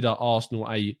consider Arsenal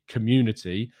a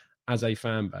community as a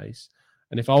fan base.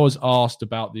 And if I was asked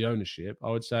about the ownership, I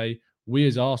would say we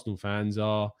as Arsenal fans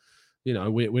are,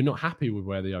 we're not happy with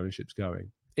where the ownership's going.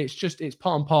 It's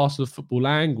part and parcel of football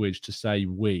language to say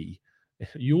we.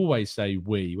 You always say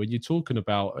we when you're talking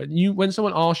about when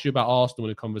someone asks you about Arsenal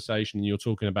in a conversation and you're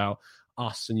talking about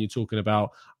us and you're talking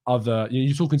about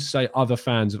you're talking to say other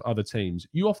fans of other teams.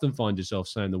 You often find yourself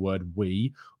saying the word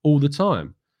we all the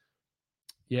time.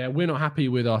 Yeah, we're not happy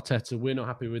with Arteta. We're not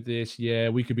happy with this. Yeah,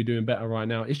 we could be doing better right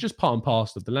now. It's just part and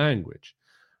parcel of the language.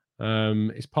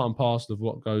 It's part and parcel of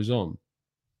what goes on.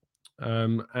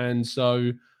 And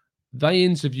so they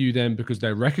interview them because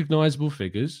they're recognizable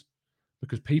figures,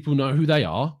 because people know who they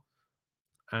are,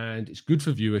 and it's good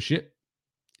for viewership.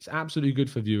 It's absolutely good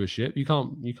for viewership. You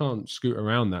can't scoot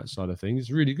around that side of things. It's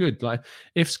really good. Like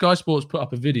if Sky Sports put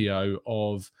up a video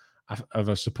of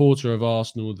a supporter of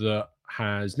Arsenal that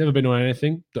has never been on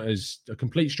anything, that is a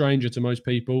complete stranger to most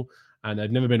people, and they've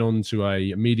never been onto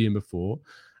a medium before,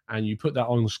 and you put that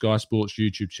on Sky Sports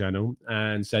YouTube channel,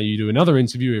 and say you do another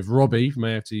interview with Robbie from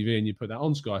AFTV, and you put that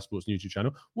on Sky Sports YouTube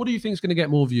channel, what do you think is going to get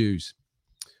more views?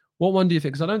 What one do you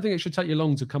think? Because I don't think it should take you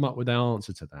long to come up with the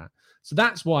answer to that. So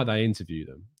that's why they interview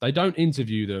them. They don't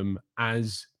interview them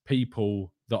as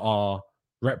people that are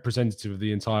representative of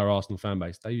the entire Arsenal fan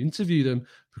base. They interview them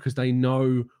because they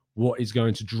know what is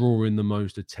going to draw in the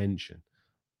most attention.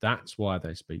 That's why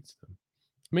they speak to them.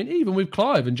 I mean, even with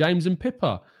Clive and James and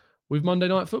Pippa with Monday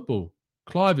Night Football,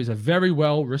 Clive is a very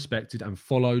well respected and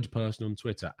followed person on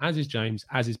Twitter, as is James,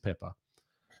 as is Pippa.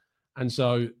 And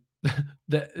so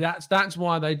that's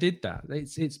why they did that.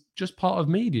 It's just part of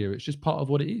media. It's just part of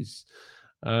what it is.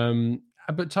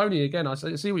 But Tony, again, I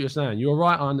see what you're saying. You're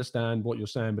right. I understand what you're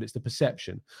saying, but it's the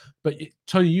perception. But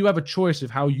Tony, you have a choice of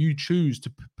how you choose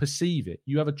to perceive it.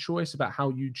 You have a choice about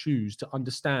how you choose to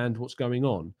understand what's going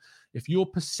on. If your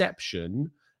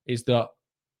perception is that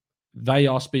they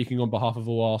are speaking on behalf of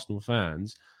all Arsenal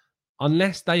fans,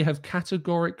 unless they have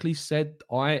categorically said,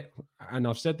 and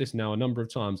I've said this now a number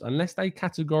of times, unless they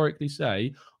categorically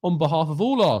say, on behalf of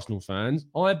all Arsenal fans,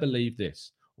 I believe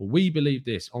this, or we believe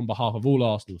this on behalf of all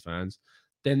Arsenal fans,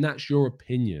 then that's your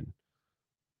opinion.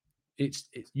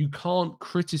 You can't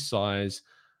criticize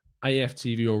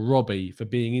AFTV or Robbie for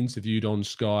being interviewed on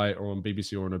Sky or on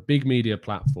BBC or on a big media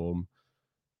platform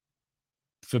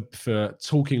for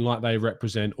talking like they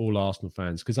represent all Arsenal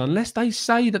fans. Because unless they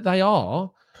say that they are,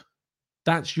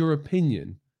 that's your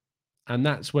opinion. And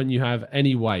that's when you have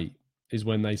any weight, is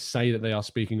when they say that they are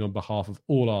speaking on behalf of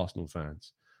all Arsenal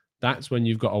fans. That's when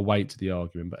you've got a weight to the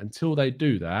argument. But until they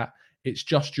do that, it's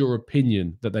just your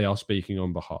opinion that they are speaking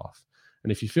on behalf.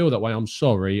 And if you feel that way, I'm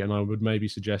sorry. And I would maybe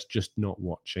suggest just not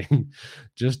watching.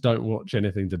 Just don't watch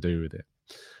anything to do with it.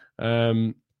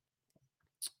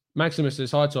 Maximus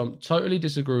says, hi, Tom. Totally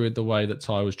disagree with the way that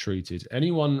Ty was treated.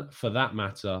 Anyone for that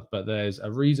matter, but there's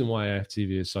a reason why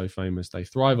AFTV is so famous. They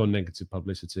thrive on negative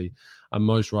publicity, and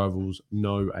most rivals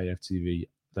know AFTV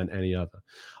than any other.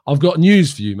 I've got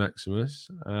news for you, Maximus,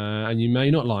 and you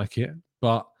may not like it,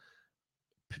 but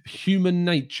human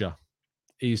nature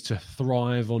is to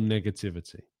thrive on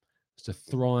negativity. It's to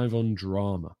thrive on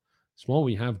drama. It's why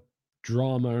we have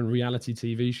drama and reality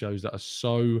TV shows that are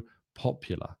so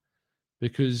popular.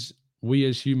 Because we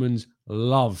as humans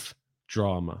love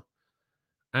drama.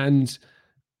 And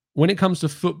when it comes to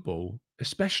football,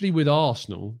 especially with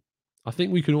Arsenal, I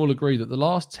think we can all agree that the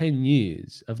last 10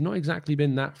 years have not exactly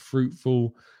been that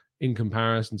fruitful in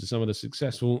comparison to some of the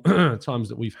successful times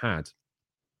that we've had.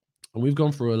 And we've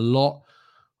gone through a lot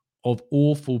of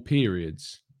awful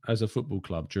periods as a football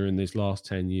club during these last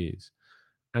 10 years.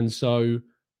 And so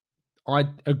I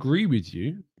agree with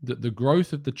you that the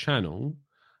growth of the channel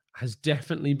has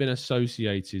definitely been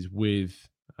associated with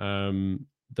the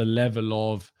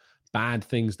level of bad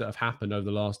things that have happened over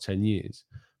the last 10 years.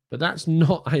 But that's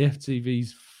not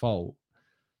AFTV's fault.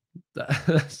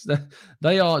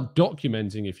 They are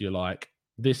documenting, if you like,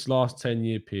 this last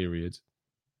 10-year period.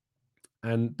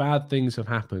 And bad things have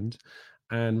happened.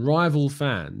 And rival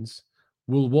fans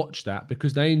will watch that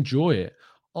because they enjoy it.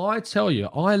 I tell you,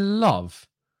 I love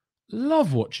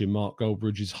watching Mark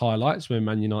Goldbridge's highlights when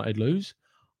Man United lose.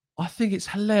 I think it's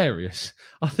hilarious.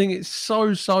 I think it's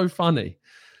so funny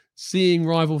seeing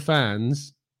rival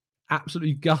fans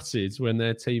absolutely gutted when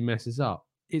their team messes up.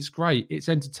 It's great. It's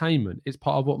entertainment. It's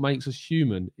part of what makes us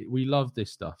human. We love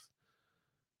this stuff.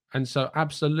 And so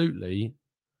absolutely.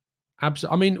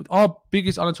 I mean, our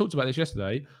biggest, and I talked about this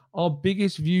yesterday, our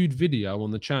biggest viewed video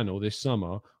on the channel this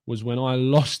summer was when I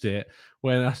lost it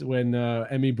when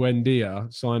Emi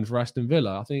Buendia signed for Aston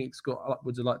Villa. I think it's got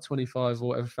upwards of like 25 or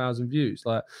whatever thousand views.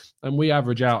 And we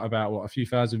average out about a few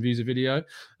thousand views a video,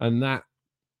 and that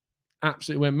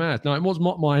absolutely went mad. Now, it was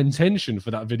not my intention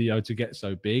for that video to get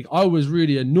so big. I was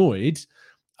really annoyed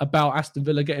about Aston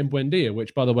Villa getting Buendia,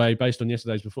 which, by the way, based on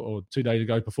yesterday's 2 days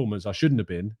ago performance, I shouldn't have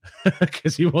been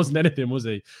because he wasn't anything, was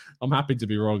he? I'm happy to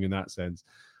be wrong in that sense.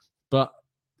 But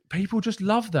people just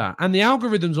love that. And the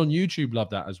algorithms on YouTube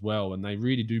love that as well. And they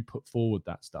really do put forward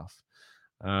that stuff.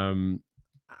 And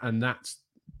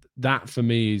that for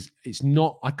me is, it's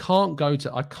not, I can't point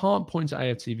to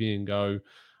AFTV and go,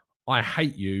 I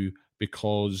hate you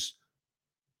because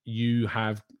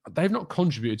they've not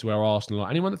contributed to where Arsenal are.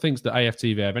 Anyone that thinks that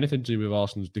AFTV have anything to do with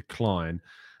Arsenal's decline,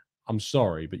 I'm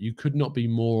sorry, but you could not be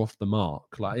more off the mark.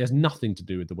 It has nothing to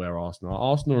do with where Arsenal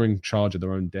are. Arsenal are in charge of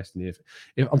their own destiny.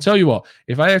 If I'll tell you what,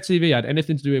 if AFTV had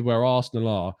anything to do with where Arsenal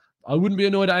are, I wouldn't be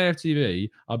annoyed at AFTV.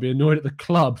 I'd be annoyed at the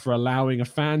club for allowing a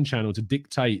fan channel to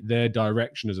dictate their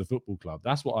direction as a football club.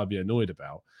 That's what I'd be annoyed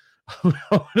about. I would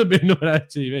have been annoyed at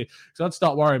TV because I'd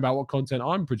start worrying about what content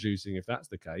I'm producing if that's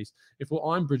the case. If what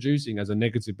I'm producing has a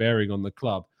negative bearing on the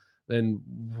club, then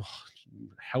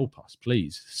help us,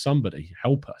 please. Somebody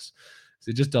help us.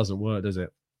 It just doesn't work, does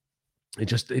it?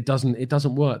 It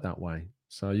doesn't work that way.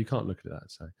 So you can't look at it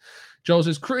that way. Joel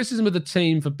says, criticism of the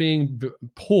team for being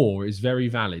poor is very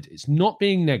valid. It's not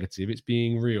being negative, it's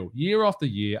being real. Year after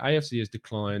year, AFC has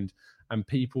declined, and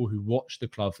people who watch the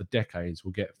club for decades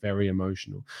will get very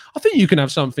emotional. I think you can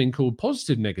have something called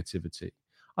positive negativity.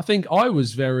 I think I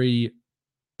was very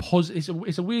positive.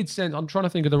 It's a weird sense. I'm trying to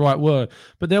think of the right word.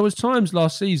 But there was times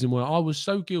last season where I was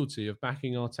so guilty of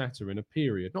backing Arteta in a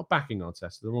period. Not backing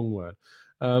Arteta, the wrong word.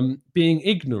 Being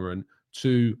ignorant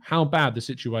to how bad the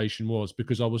situation was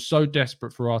because I was so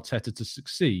desperate for Arteta to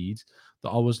succeed that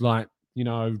I was like,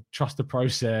 trust the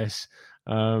process.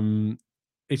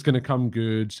 It's going to come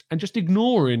good, and just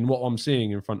ignoring what I'm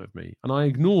seeing in front of me. And I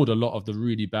ignored a lot of the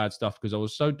really bad stuff because I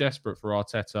was so desperate for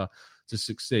Arteta to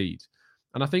succeed.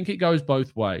 And I think it goes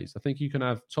both ways. I think you can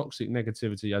have toxic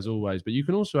negativity as always, but you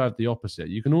can also have the opposite.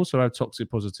 You can also have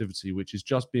toxic positivity, which is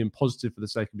just being positive for the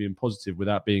sake of being positive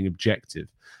without being objective.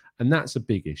 And that's a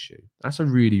big issue. That's a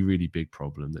really, really big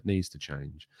problem that needs to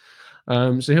change.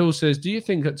 So Hill says, do you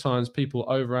think at times people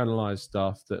overanalyze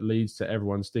stuff that leads to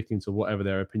everyone sticking to whatever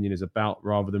their opinion is about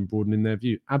rather than broadening their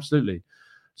view? Absolutely.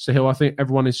 So Hill, I think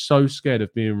everyone is so scared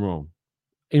of being wrong.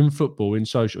 In football, in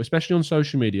social, especially on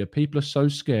social media, people are so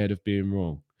scared of being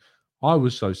wrong. I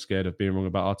was so scared of being wrong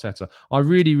about Arteta. I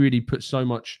really, really put so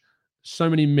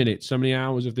many minutes, so many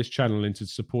hours of this channel into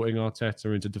supporting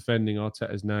Arteta, into defending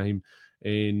Arteta's name,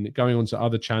 in going on to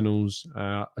other channels.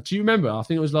 Do you remember? I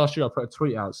think it was last year I put a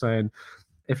tweet out saying,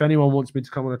 if anyone wants me to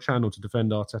come on a channel to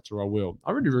defend Arteta, I will.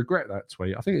 I really regret that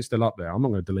tweet. I think it's still up there. I'm not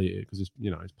going to delete it because it's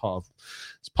part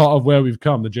of where we've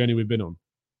come, the journey we've been on.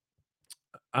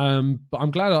 But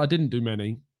I'm glad I didn't do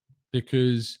many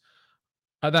because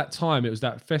at that time it was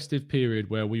that festive period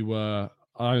where we were.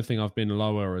 I don't think I've been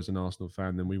lower as an Arsenal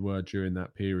fan than we were during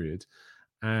that period,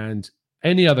 and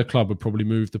any other club would probably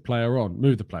move the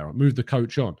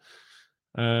coach on.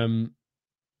 And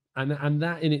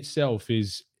that in itself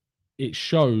it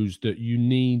shows that you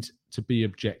need to be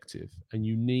objective and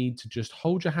you need to just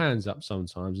hold your hands up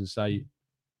sometimes and say,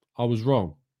 I was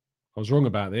wrong. I was wrong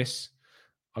about this.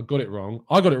 I got it wrong.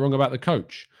 I got it wrong about the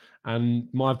coach. And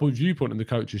my viewpoint on the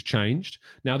coach has changed.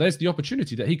 Now, there's the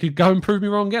opportunity that he could go and prove me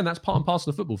wrong again. That's part and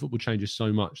parcel of football. Football changes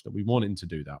so much that we want him to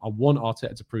do that. I want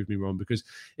Arteta to prove me wrong, because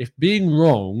if being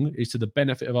wrong is to the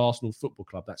benefit of Arsenal Football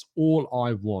Club, that's all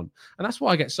I want. And that's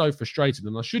why I get so frustrated,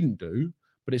 and I shouldn't do,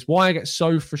 but it's why I get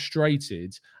so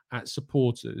frustrated at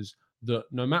supporters that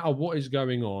no matter what is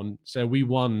going on, say we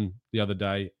won the other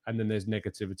day and then there's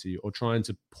negativity, or trying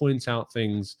to point out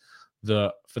things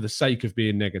that for the sake of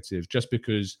being negative, just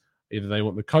because either they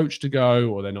want the coach to go,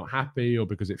 or they're not happy, or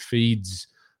because it feeds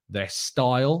their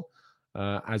style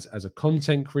as a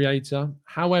content creator.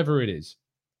 However it is,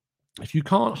 if you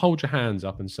can't hold your hands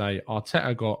up and say,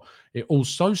 Arteta got it all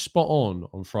so spot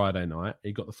on Friday night,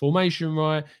 he got the formation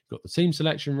right, he got the team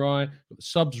selection right, got the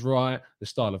subs right, the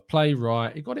style of play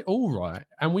right, he got it all right.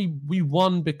 And we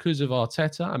won because of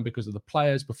Arteta and because of the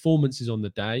players' performances on the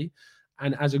day.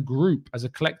 And as a group, as a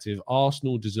collective,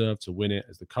 Arsenal deserved to win it.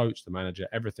 As the coach, the manager,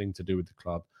 everything to do with the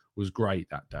club was great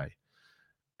that day.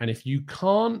 And if you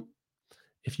can't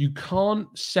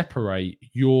separate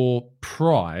your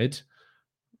pride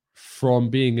from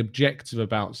being objective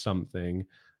about something,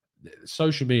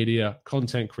 social media,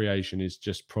 content creation is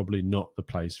just probably not the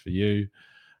place for you.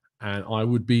 And I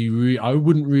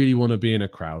wouldn't really want to be in a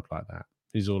crowd like that,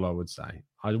 is all I would say.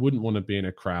 I wouldn't want to be in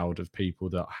a crowd of people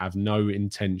that have no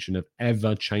intention of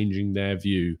ever changing their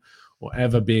view or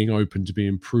ever being open to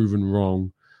being proven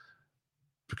wrong,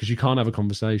 because you can't have a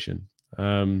conversation.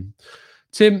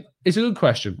 Tim, it's a good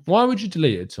question. Why would you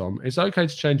delete it, Tom? It's okay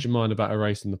to change your mind about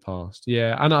erasing the past.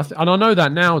 Yeah, and I know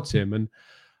that now, Tim, and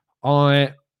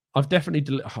I've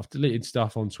definitely I've deleted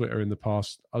stuff on Twitter in the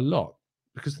past a lot,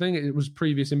 because I think it was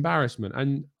previous embarrassment.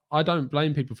 And I don't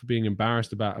blame people for being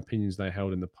embarrassed about opinions they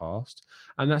held in the past.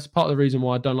 And that's part of the reason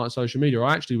why I don't like social media.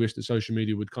 I actually wish that social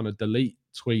media would kind of delete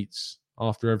tweets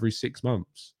after every 6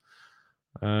 months,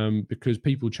 because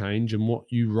people change, and what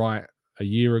you write a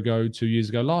year ago, 2 years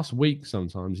ago, last week,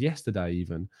 sometimes yesterday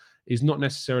even, is not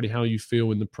necessarily how you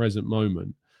feel in the present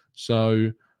moment.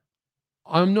 So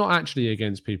I'm not actually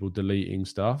against people deleting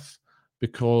stuff,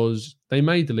 because they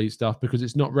may delete stuff because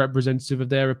it's not representative of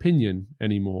their opinion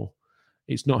anymore.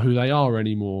 It's not who they are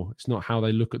anymore. It's not how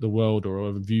they look at the world, or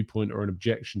a viewpoint or an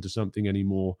objection to something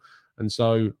anymore. And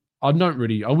so I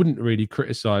wouldn't really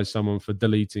criticize someone for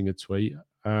deleting a tweet,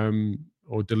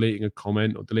 or deleting a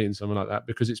comment, or deleting something like that,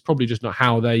 because it's probably just not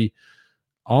how they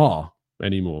are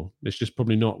anymore. It's just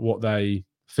probably not what they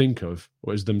think of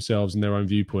or as themselves and their own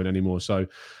viewpoint anymore. So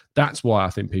that's why I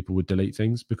think people would delete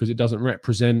things, because it doesn't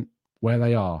represent where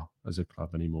they are as a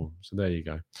club anymore. So there you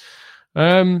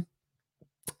go.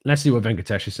 Let's see what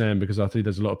Venkatesh is saying, because I think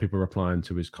there's a lot of people replying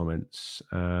to his comments.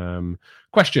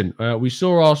 Question. We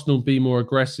saw Arsenal be more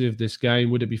aggressive this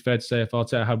game. Would it be fair to say if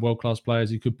Arteta had world-class players,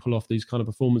 he could pull off these kind of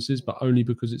performances, but only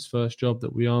because it's first job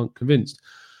that we aren't convinced?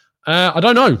 I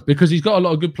don't know, because he's got a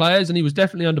lot of good players, and he was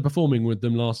definitely underperforming with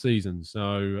them last season.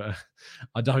 So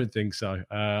I don't think so.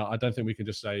 I don't think we can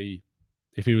just say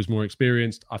if he was more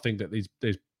experienced. I think that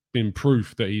there's been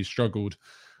proof that he's struggled,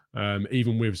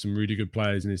 even with some really good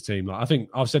players in his team. Like, I think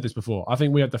I've said this before. I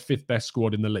think we have the 5th best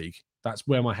squad in the league. That's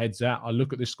where my head's at. I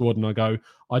look at this squad and I go,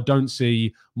 I don't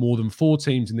see more than 4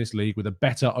 teams in this league with a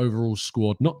better overall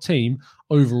squad, not team,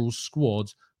 overall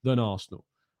squad than Arsenal.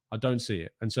 I don't see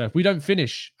it. And so if we don't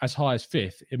finish as high as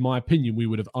 5th, in my opinion, we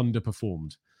would have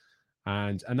underperformed.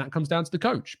 And that comes down to the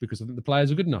coach, because I think the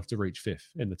players are good enough to reach 5th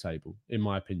in the table, in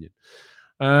my opinion.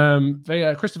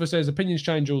 Christopher says opinions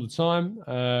change all the time.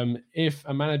 If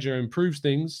a manager improves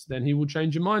things, then he will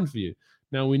change your mind for you.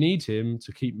 Now we need him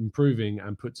to keep improving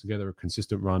and put together a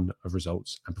consistent run of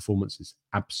results and performances.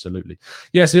 Absolutely.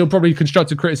 Yes, he'll probably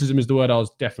constructive criticism is the word I was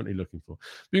definitely looking for.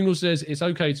 Bingle says it's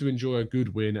okay to enjoy a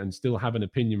good win and still have an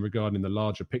opinion regarding the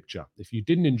larger picture. If you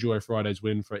didn't enjoy Friday's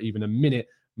win for even a minute,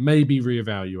 maybe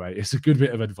reevaluate. It's a good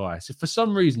bit of advice. If for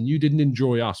some reason you didn't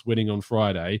enjoy us winning on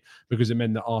Friday because it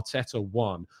meant that Arteta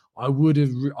won, I would,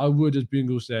 as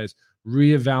Bingle says,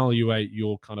 reevaluate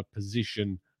your kind of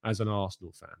position as an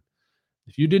Arsenal fan.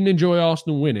 If you didn't enjoy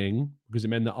Arsenal winning because it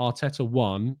meant that Arteta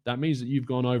won, that means that you've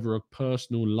gone over a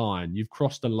personal line. You've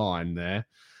crossed a line there,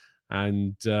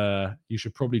 and you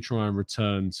should probably try and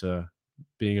return to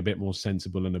being a bit more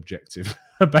sensible and objective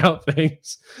about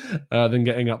things than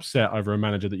getting upset over a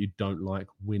manager that you don't like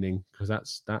winning, because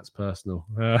that's personal,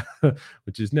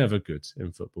 which is never good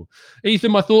in football.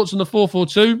 Ethan, my thoughts on the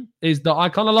 4-4-2 is that I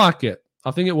kind of like it.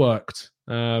 I think it worked,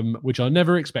 which I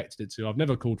never expected it to. I've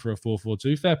never called for a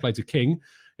 4-4-2. Fair play to King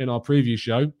in our preview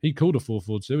show. He called a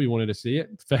 4-4-2. He wanted to see it.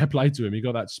 Fair play to him. He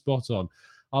got that spot on.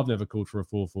 I've never called for a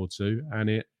 4-4-2, and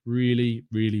it really,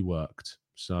 really worked.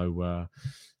 So,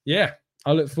 yeah,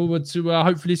 I look forward to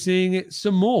hopefully seeing it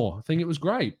some more. I think it was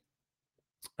great.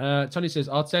 Tony says,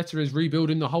 Arteta is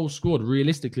rebuilding the whole squad.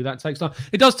 Realistically, that takes time.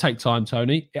 It does take time,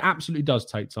 Tony. It absolutely does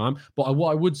take time. But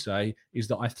what I would say is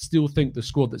that I still think the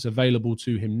squad that's available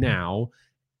to him now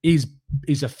is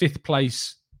a fifth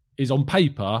place, is on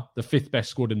paper the fifth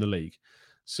best squad in the league.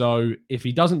 So if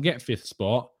he doesn't get fifth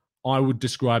spot, I would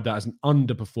describe that as an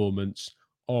underperformance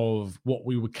of what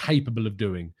we were capable of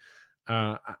doing.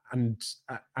 And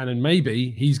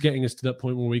maybe he's getting us to that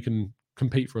point where we can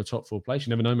compete for a top 4 place. You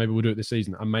never know. Maybe we'll do it this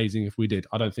season. Amazing if we did.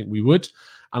 I don't think we would.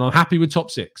 And I'm happy with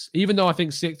top 6. Even though I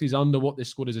think 6th is under what this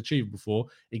squad has achieved before,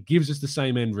 it gives us the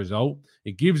same end result.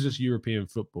 It gives us European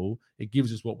football. It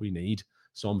gives us what we need.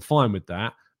 So I'm fine with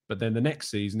that. But then the next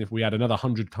season, if we add another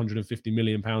 150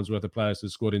 million pounds worth of players to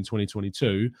the squad in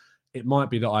 2022, it might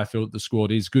be that I feel that the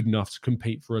squad is good enough to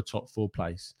compete for a top 4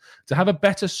 place. To have a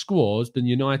better squad than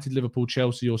United, Liverpool,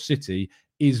 Chelsea or City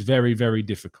is very, very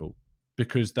difficult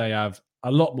because they have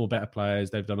a lot more better players.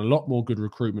 They've done a lot more good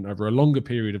recruitment over a longer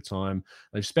period of time.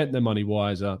 They've spent their money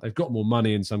wiser. They've got more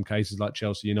money in some cases like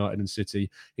Chelsea, United and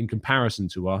City in comparison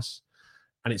to us.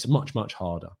 And it's much, much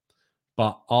harder.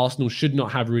 But Arsenal should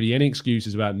not have really any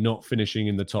excuses about not finishing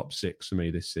in the top 6 for me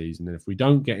this season. And if we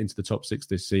don't get into the top 6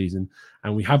 this season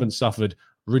and we haven't suffered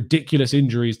ridiculous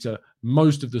injuries to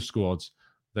most of the squads,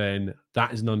 then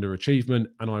that is an underachievement.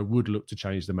 And I would look to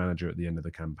change the manager at the end of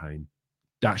the campaign.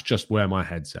 That's just where my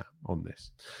head's at on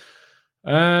this.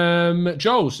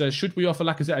 Joel says, should we offer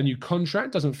Lacazette a new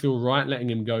contract? Doesn't feel right letting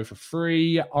him go for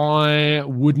free. I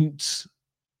wouldn't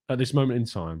at this moment in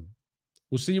time.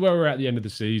 We'll see where we're at the end of the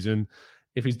season.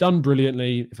 If he's done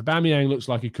brilliantly, if Aubameyang looks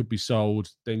like he could be sold,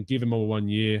 then give him a 1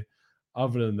 year.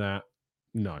 Other than that,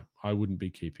 no, I wouldn't be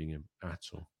keeping him at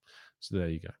all. So there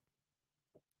you go.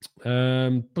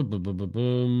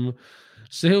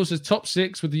 Sahil says top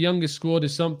 6 with the youngest squad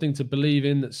is something to believe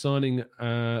in than signing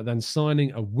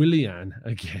a Willian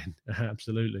again.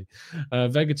 Absolutely.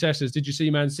 Vegatesh says, did you see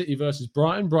Man City versus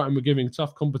Brighton? Brighton were giving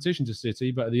tough competition to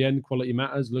City, but at the end, quality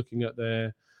matters. Looking at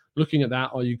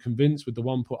that, are you convinced with the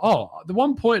 1 point? Oh, the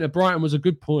 1 point at Brighton was a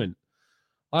good point.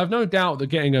 I have no doubt that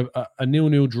getting a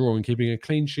 0-0 draw and keeping a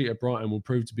clean sheet at Brighton will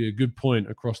prove to be a good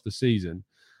point across the season.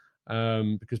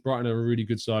 Because Brighton are a really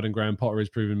good side and Graham Potter is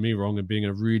proving me wrong and being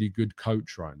a really good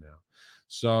coach right now.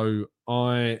 So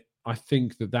I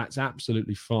think that that's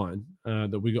absolutely fine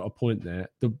that we got a point there.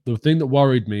 The thing that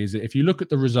worried me is that if you look at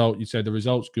the result, you say the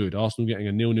result's good. Arsenal getting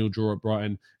a 0-0 draw at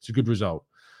Brighton, it's a good result.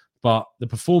 But the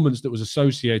performance that was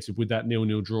associated with that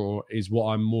 0-0 draw is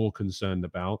what I'm more concerned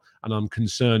about. And I'm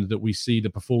concerned that we see the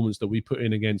performance that we put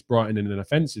in against Brighton in an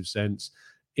offensive sense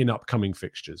in upcoming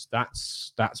fixtures.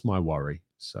 That's my worry.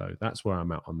 So that's where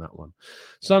I'm at on that one.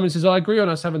 Simon says, I agree on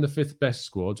us having the 5th best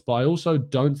squads, but I also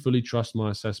don't fully trust my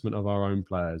assessment of our own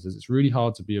players, as it's really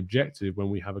hard to be objective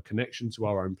when we have a connection to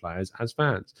our own players as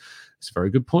fans. It's a very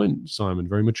good point, Simon.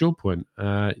 Very mature point.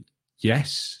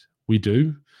 Yes, we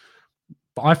do.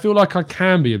 But I feel like I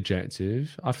can be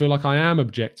objective. I feel like I am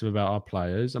objective about our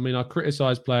players. I mean, I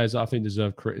criticise players that I think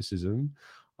deserve criticism.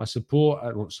 I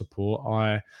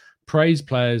praise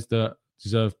players that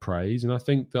deserve praise. And I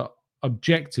think that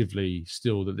objectively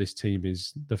still that this team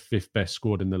is the 5th best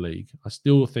squad in the league. I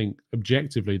still think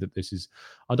objectively that this is...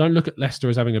 I don't look at Leicester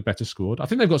as having a better squad. I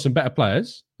think they've got some better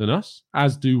players than us,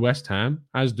 as do West Ham,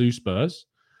 as do Spurs.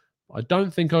 I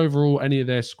don't think overall any of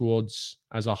their squads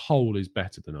as a whole is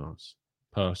better than ours,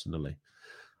 personally.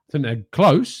 I think they're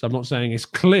close. I'm not saying it's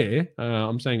clear.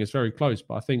 I'm saying it's very close,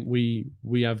 but I think we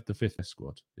have the 5th best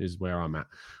squad is where I'm at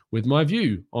with my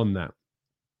view on that.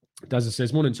 Dazza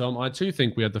says, morning, Tom. I too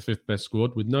think we had the 5th best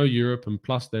squad with no Europe, and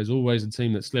plus there's always a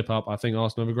team that slip up. I think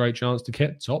Arsenal have a great chance to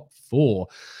get top 4.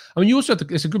 I mean, you also have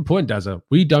to, it's a good point, Dazza.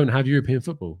 We don't have European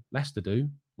football. Leicester do.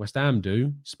 West Ham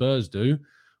do. Spurs do.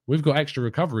 We've got extra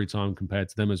recovery time compared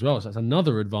to them as well. So that's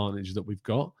another advantage that we've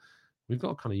got. We've got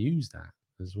to kind of use that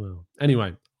as well.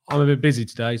 Anyway, I'm a bit busy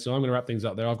today, so I'm going to wrap things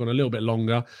up there. I've gone a little bit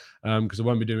longer because I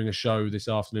won't be doing a show this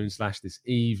afternoon / this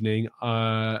evening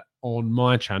on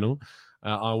my channel.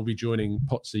 I will be joining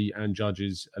Potsy and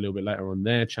Judges a little bit later on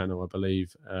their channel, I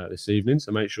believe, this evening.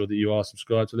 So make sure that you are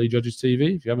subscribed to Lee Judges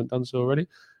TV if you haven't done so already.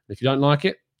 If you don't like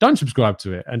it, don't subscribe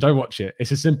to it and don't watch it.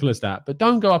 It's as simple as that. But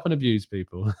don't go up and abuse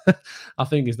people. I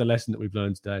think is the lesson that we've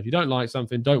learned today. If you don't like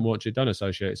something, don't watch it. Don't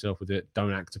associate yourself with it.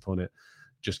 Don't act upon it.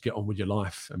 Just get on with your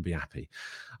life and be happy.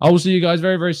 I will see you guys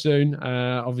very, very soon.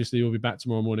 Obviously, we'll be back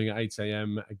tomorrow morning at 8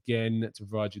 a.m. again to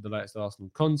provide you the latest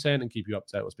Arsenal content and keep you up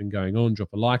to date what's been going on.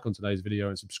 Drop a like on today's video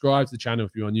and subscribe to the channel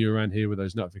if you are new around here with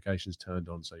those notifications turned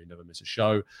on so you never miss a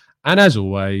show. And as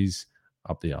always,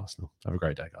 up the Arsenal. Have a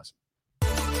great day, guys.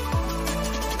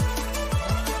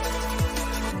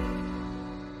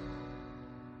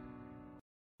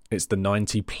 It's the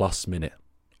 90-plus minute.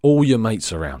 All your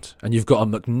mates around, and you've got a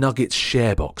McNuggets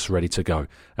share box ready to go,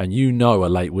 and you know a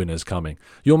late winner's coming.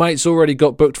 Your mate's already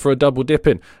got booked for a double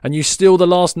dipping, and you steal the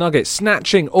last nugget,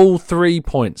 snatching all 3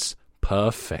 points.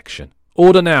 Perfection.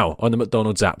 Order now on the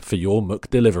McDonald's app for your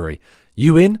McDelivery.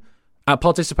 You in? At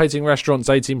participating restaurants,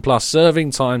 18 plus,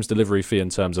 serving times, delivery fee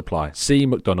and terms apply. See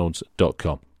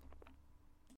mcdonalds.com.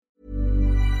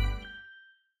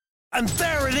 And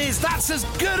there it is, that's as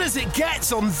good as it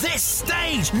gets on this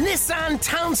stage. Nissan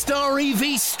Townstar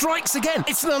EV strikes again.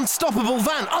 It's an unstoppable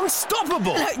van,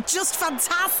 unstoppable. Just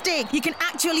fantastic. You can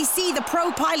actually see the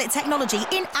Pro Pilot technology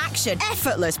in action.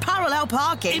 Effortless parallel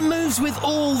parking. It moves with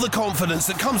all the confidence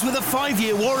that comes with a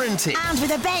 5-year warranty. And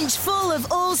with a bench full of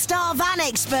all-star van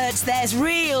experts, there's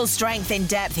real strength in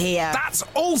depth here. That's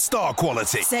all-star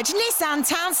quality. Search Nissan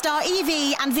Townstar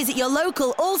EV and visit your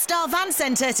local all-star van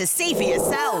centre to see for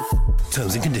yourself.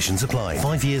 Terms and conditions apply.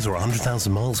 5 years or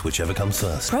 100,000 miles, whichever comes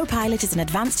first. Pro Pilot is an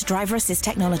advanced driver assist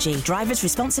technology. Driver's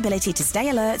responsibility to stay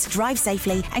alert, drive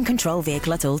safely, and control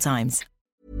vehicle at all times.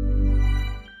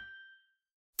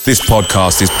 This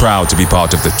podcast is proud to be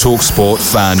part of the TalkSport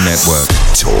Fan Network.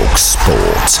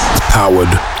 TalkSport. Powered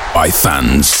by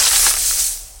fans.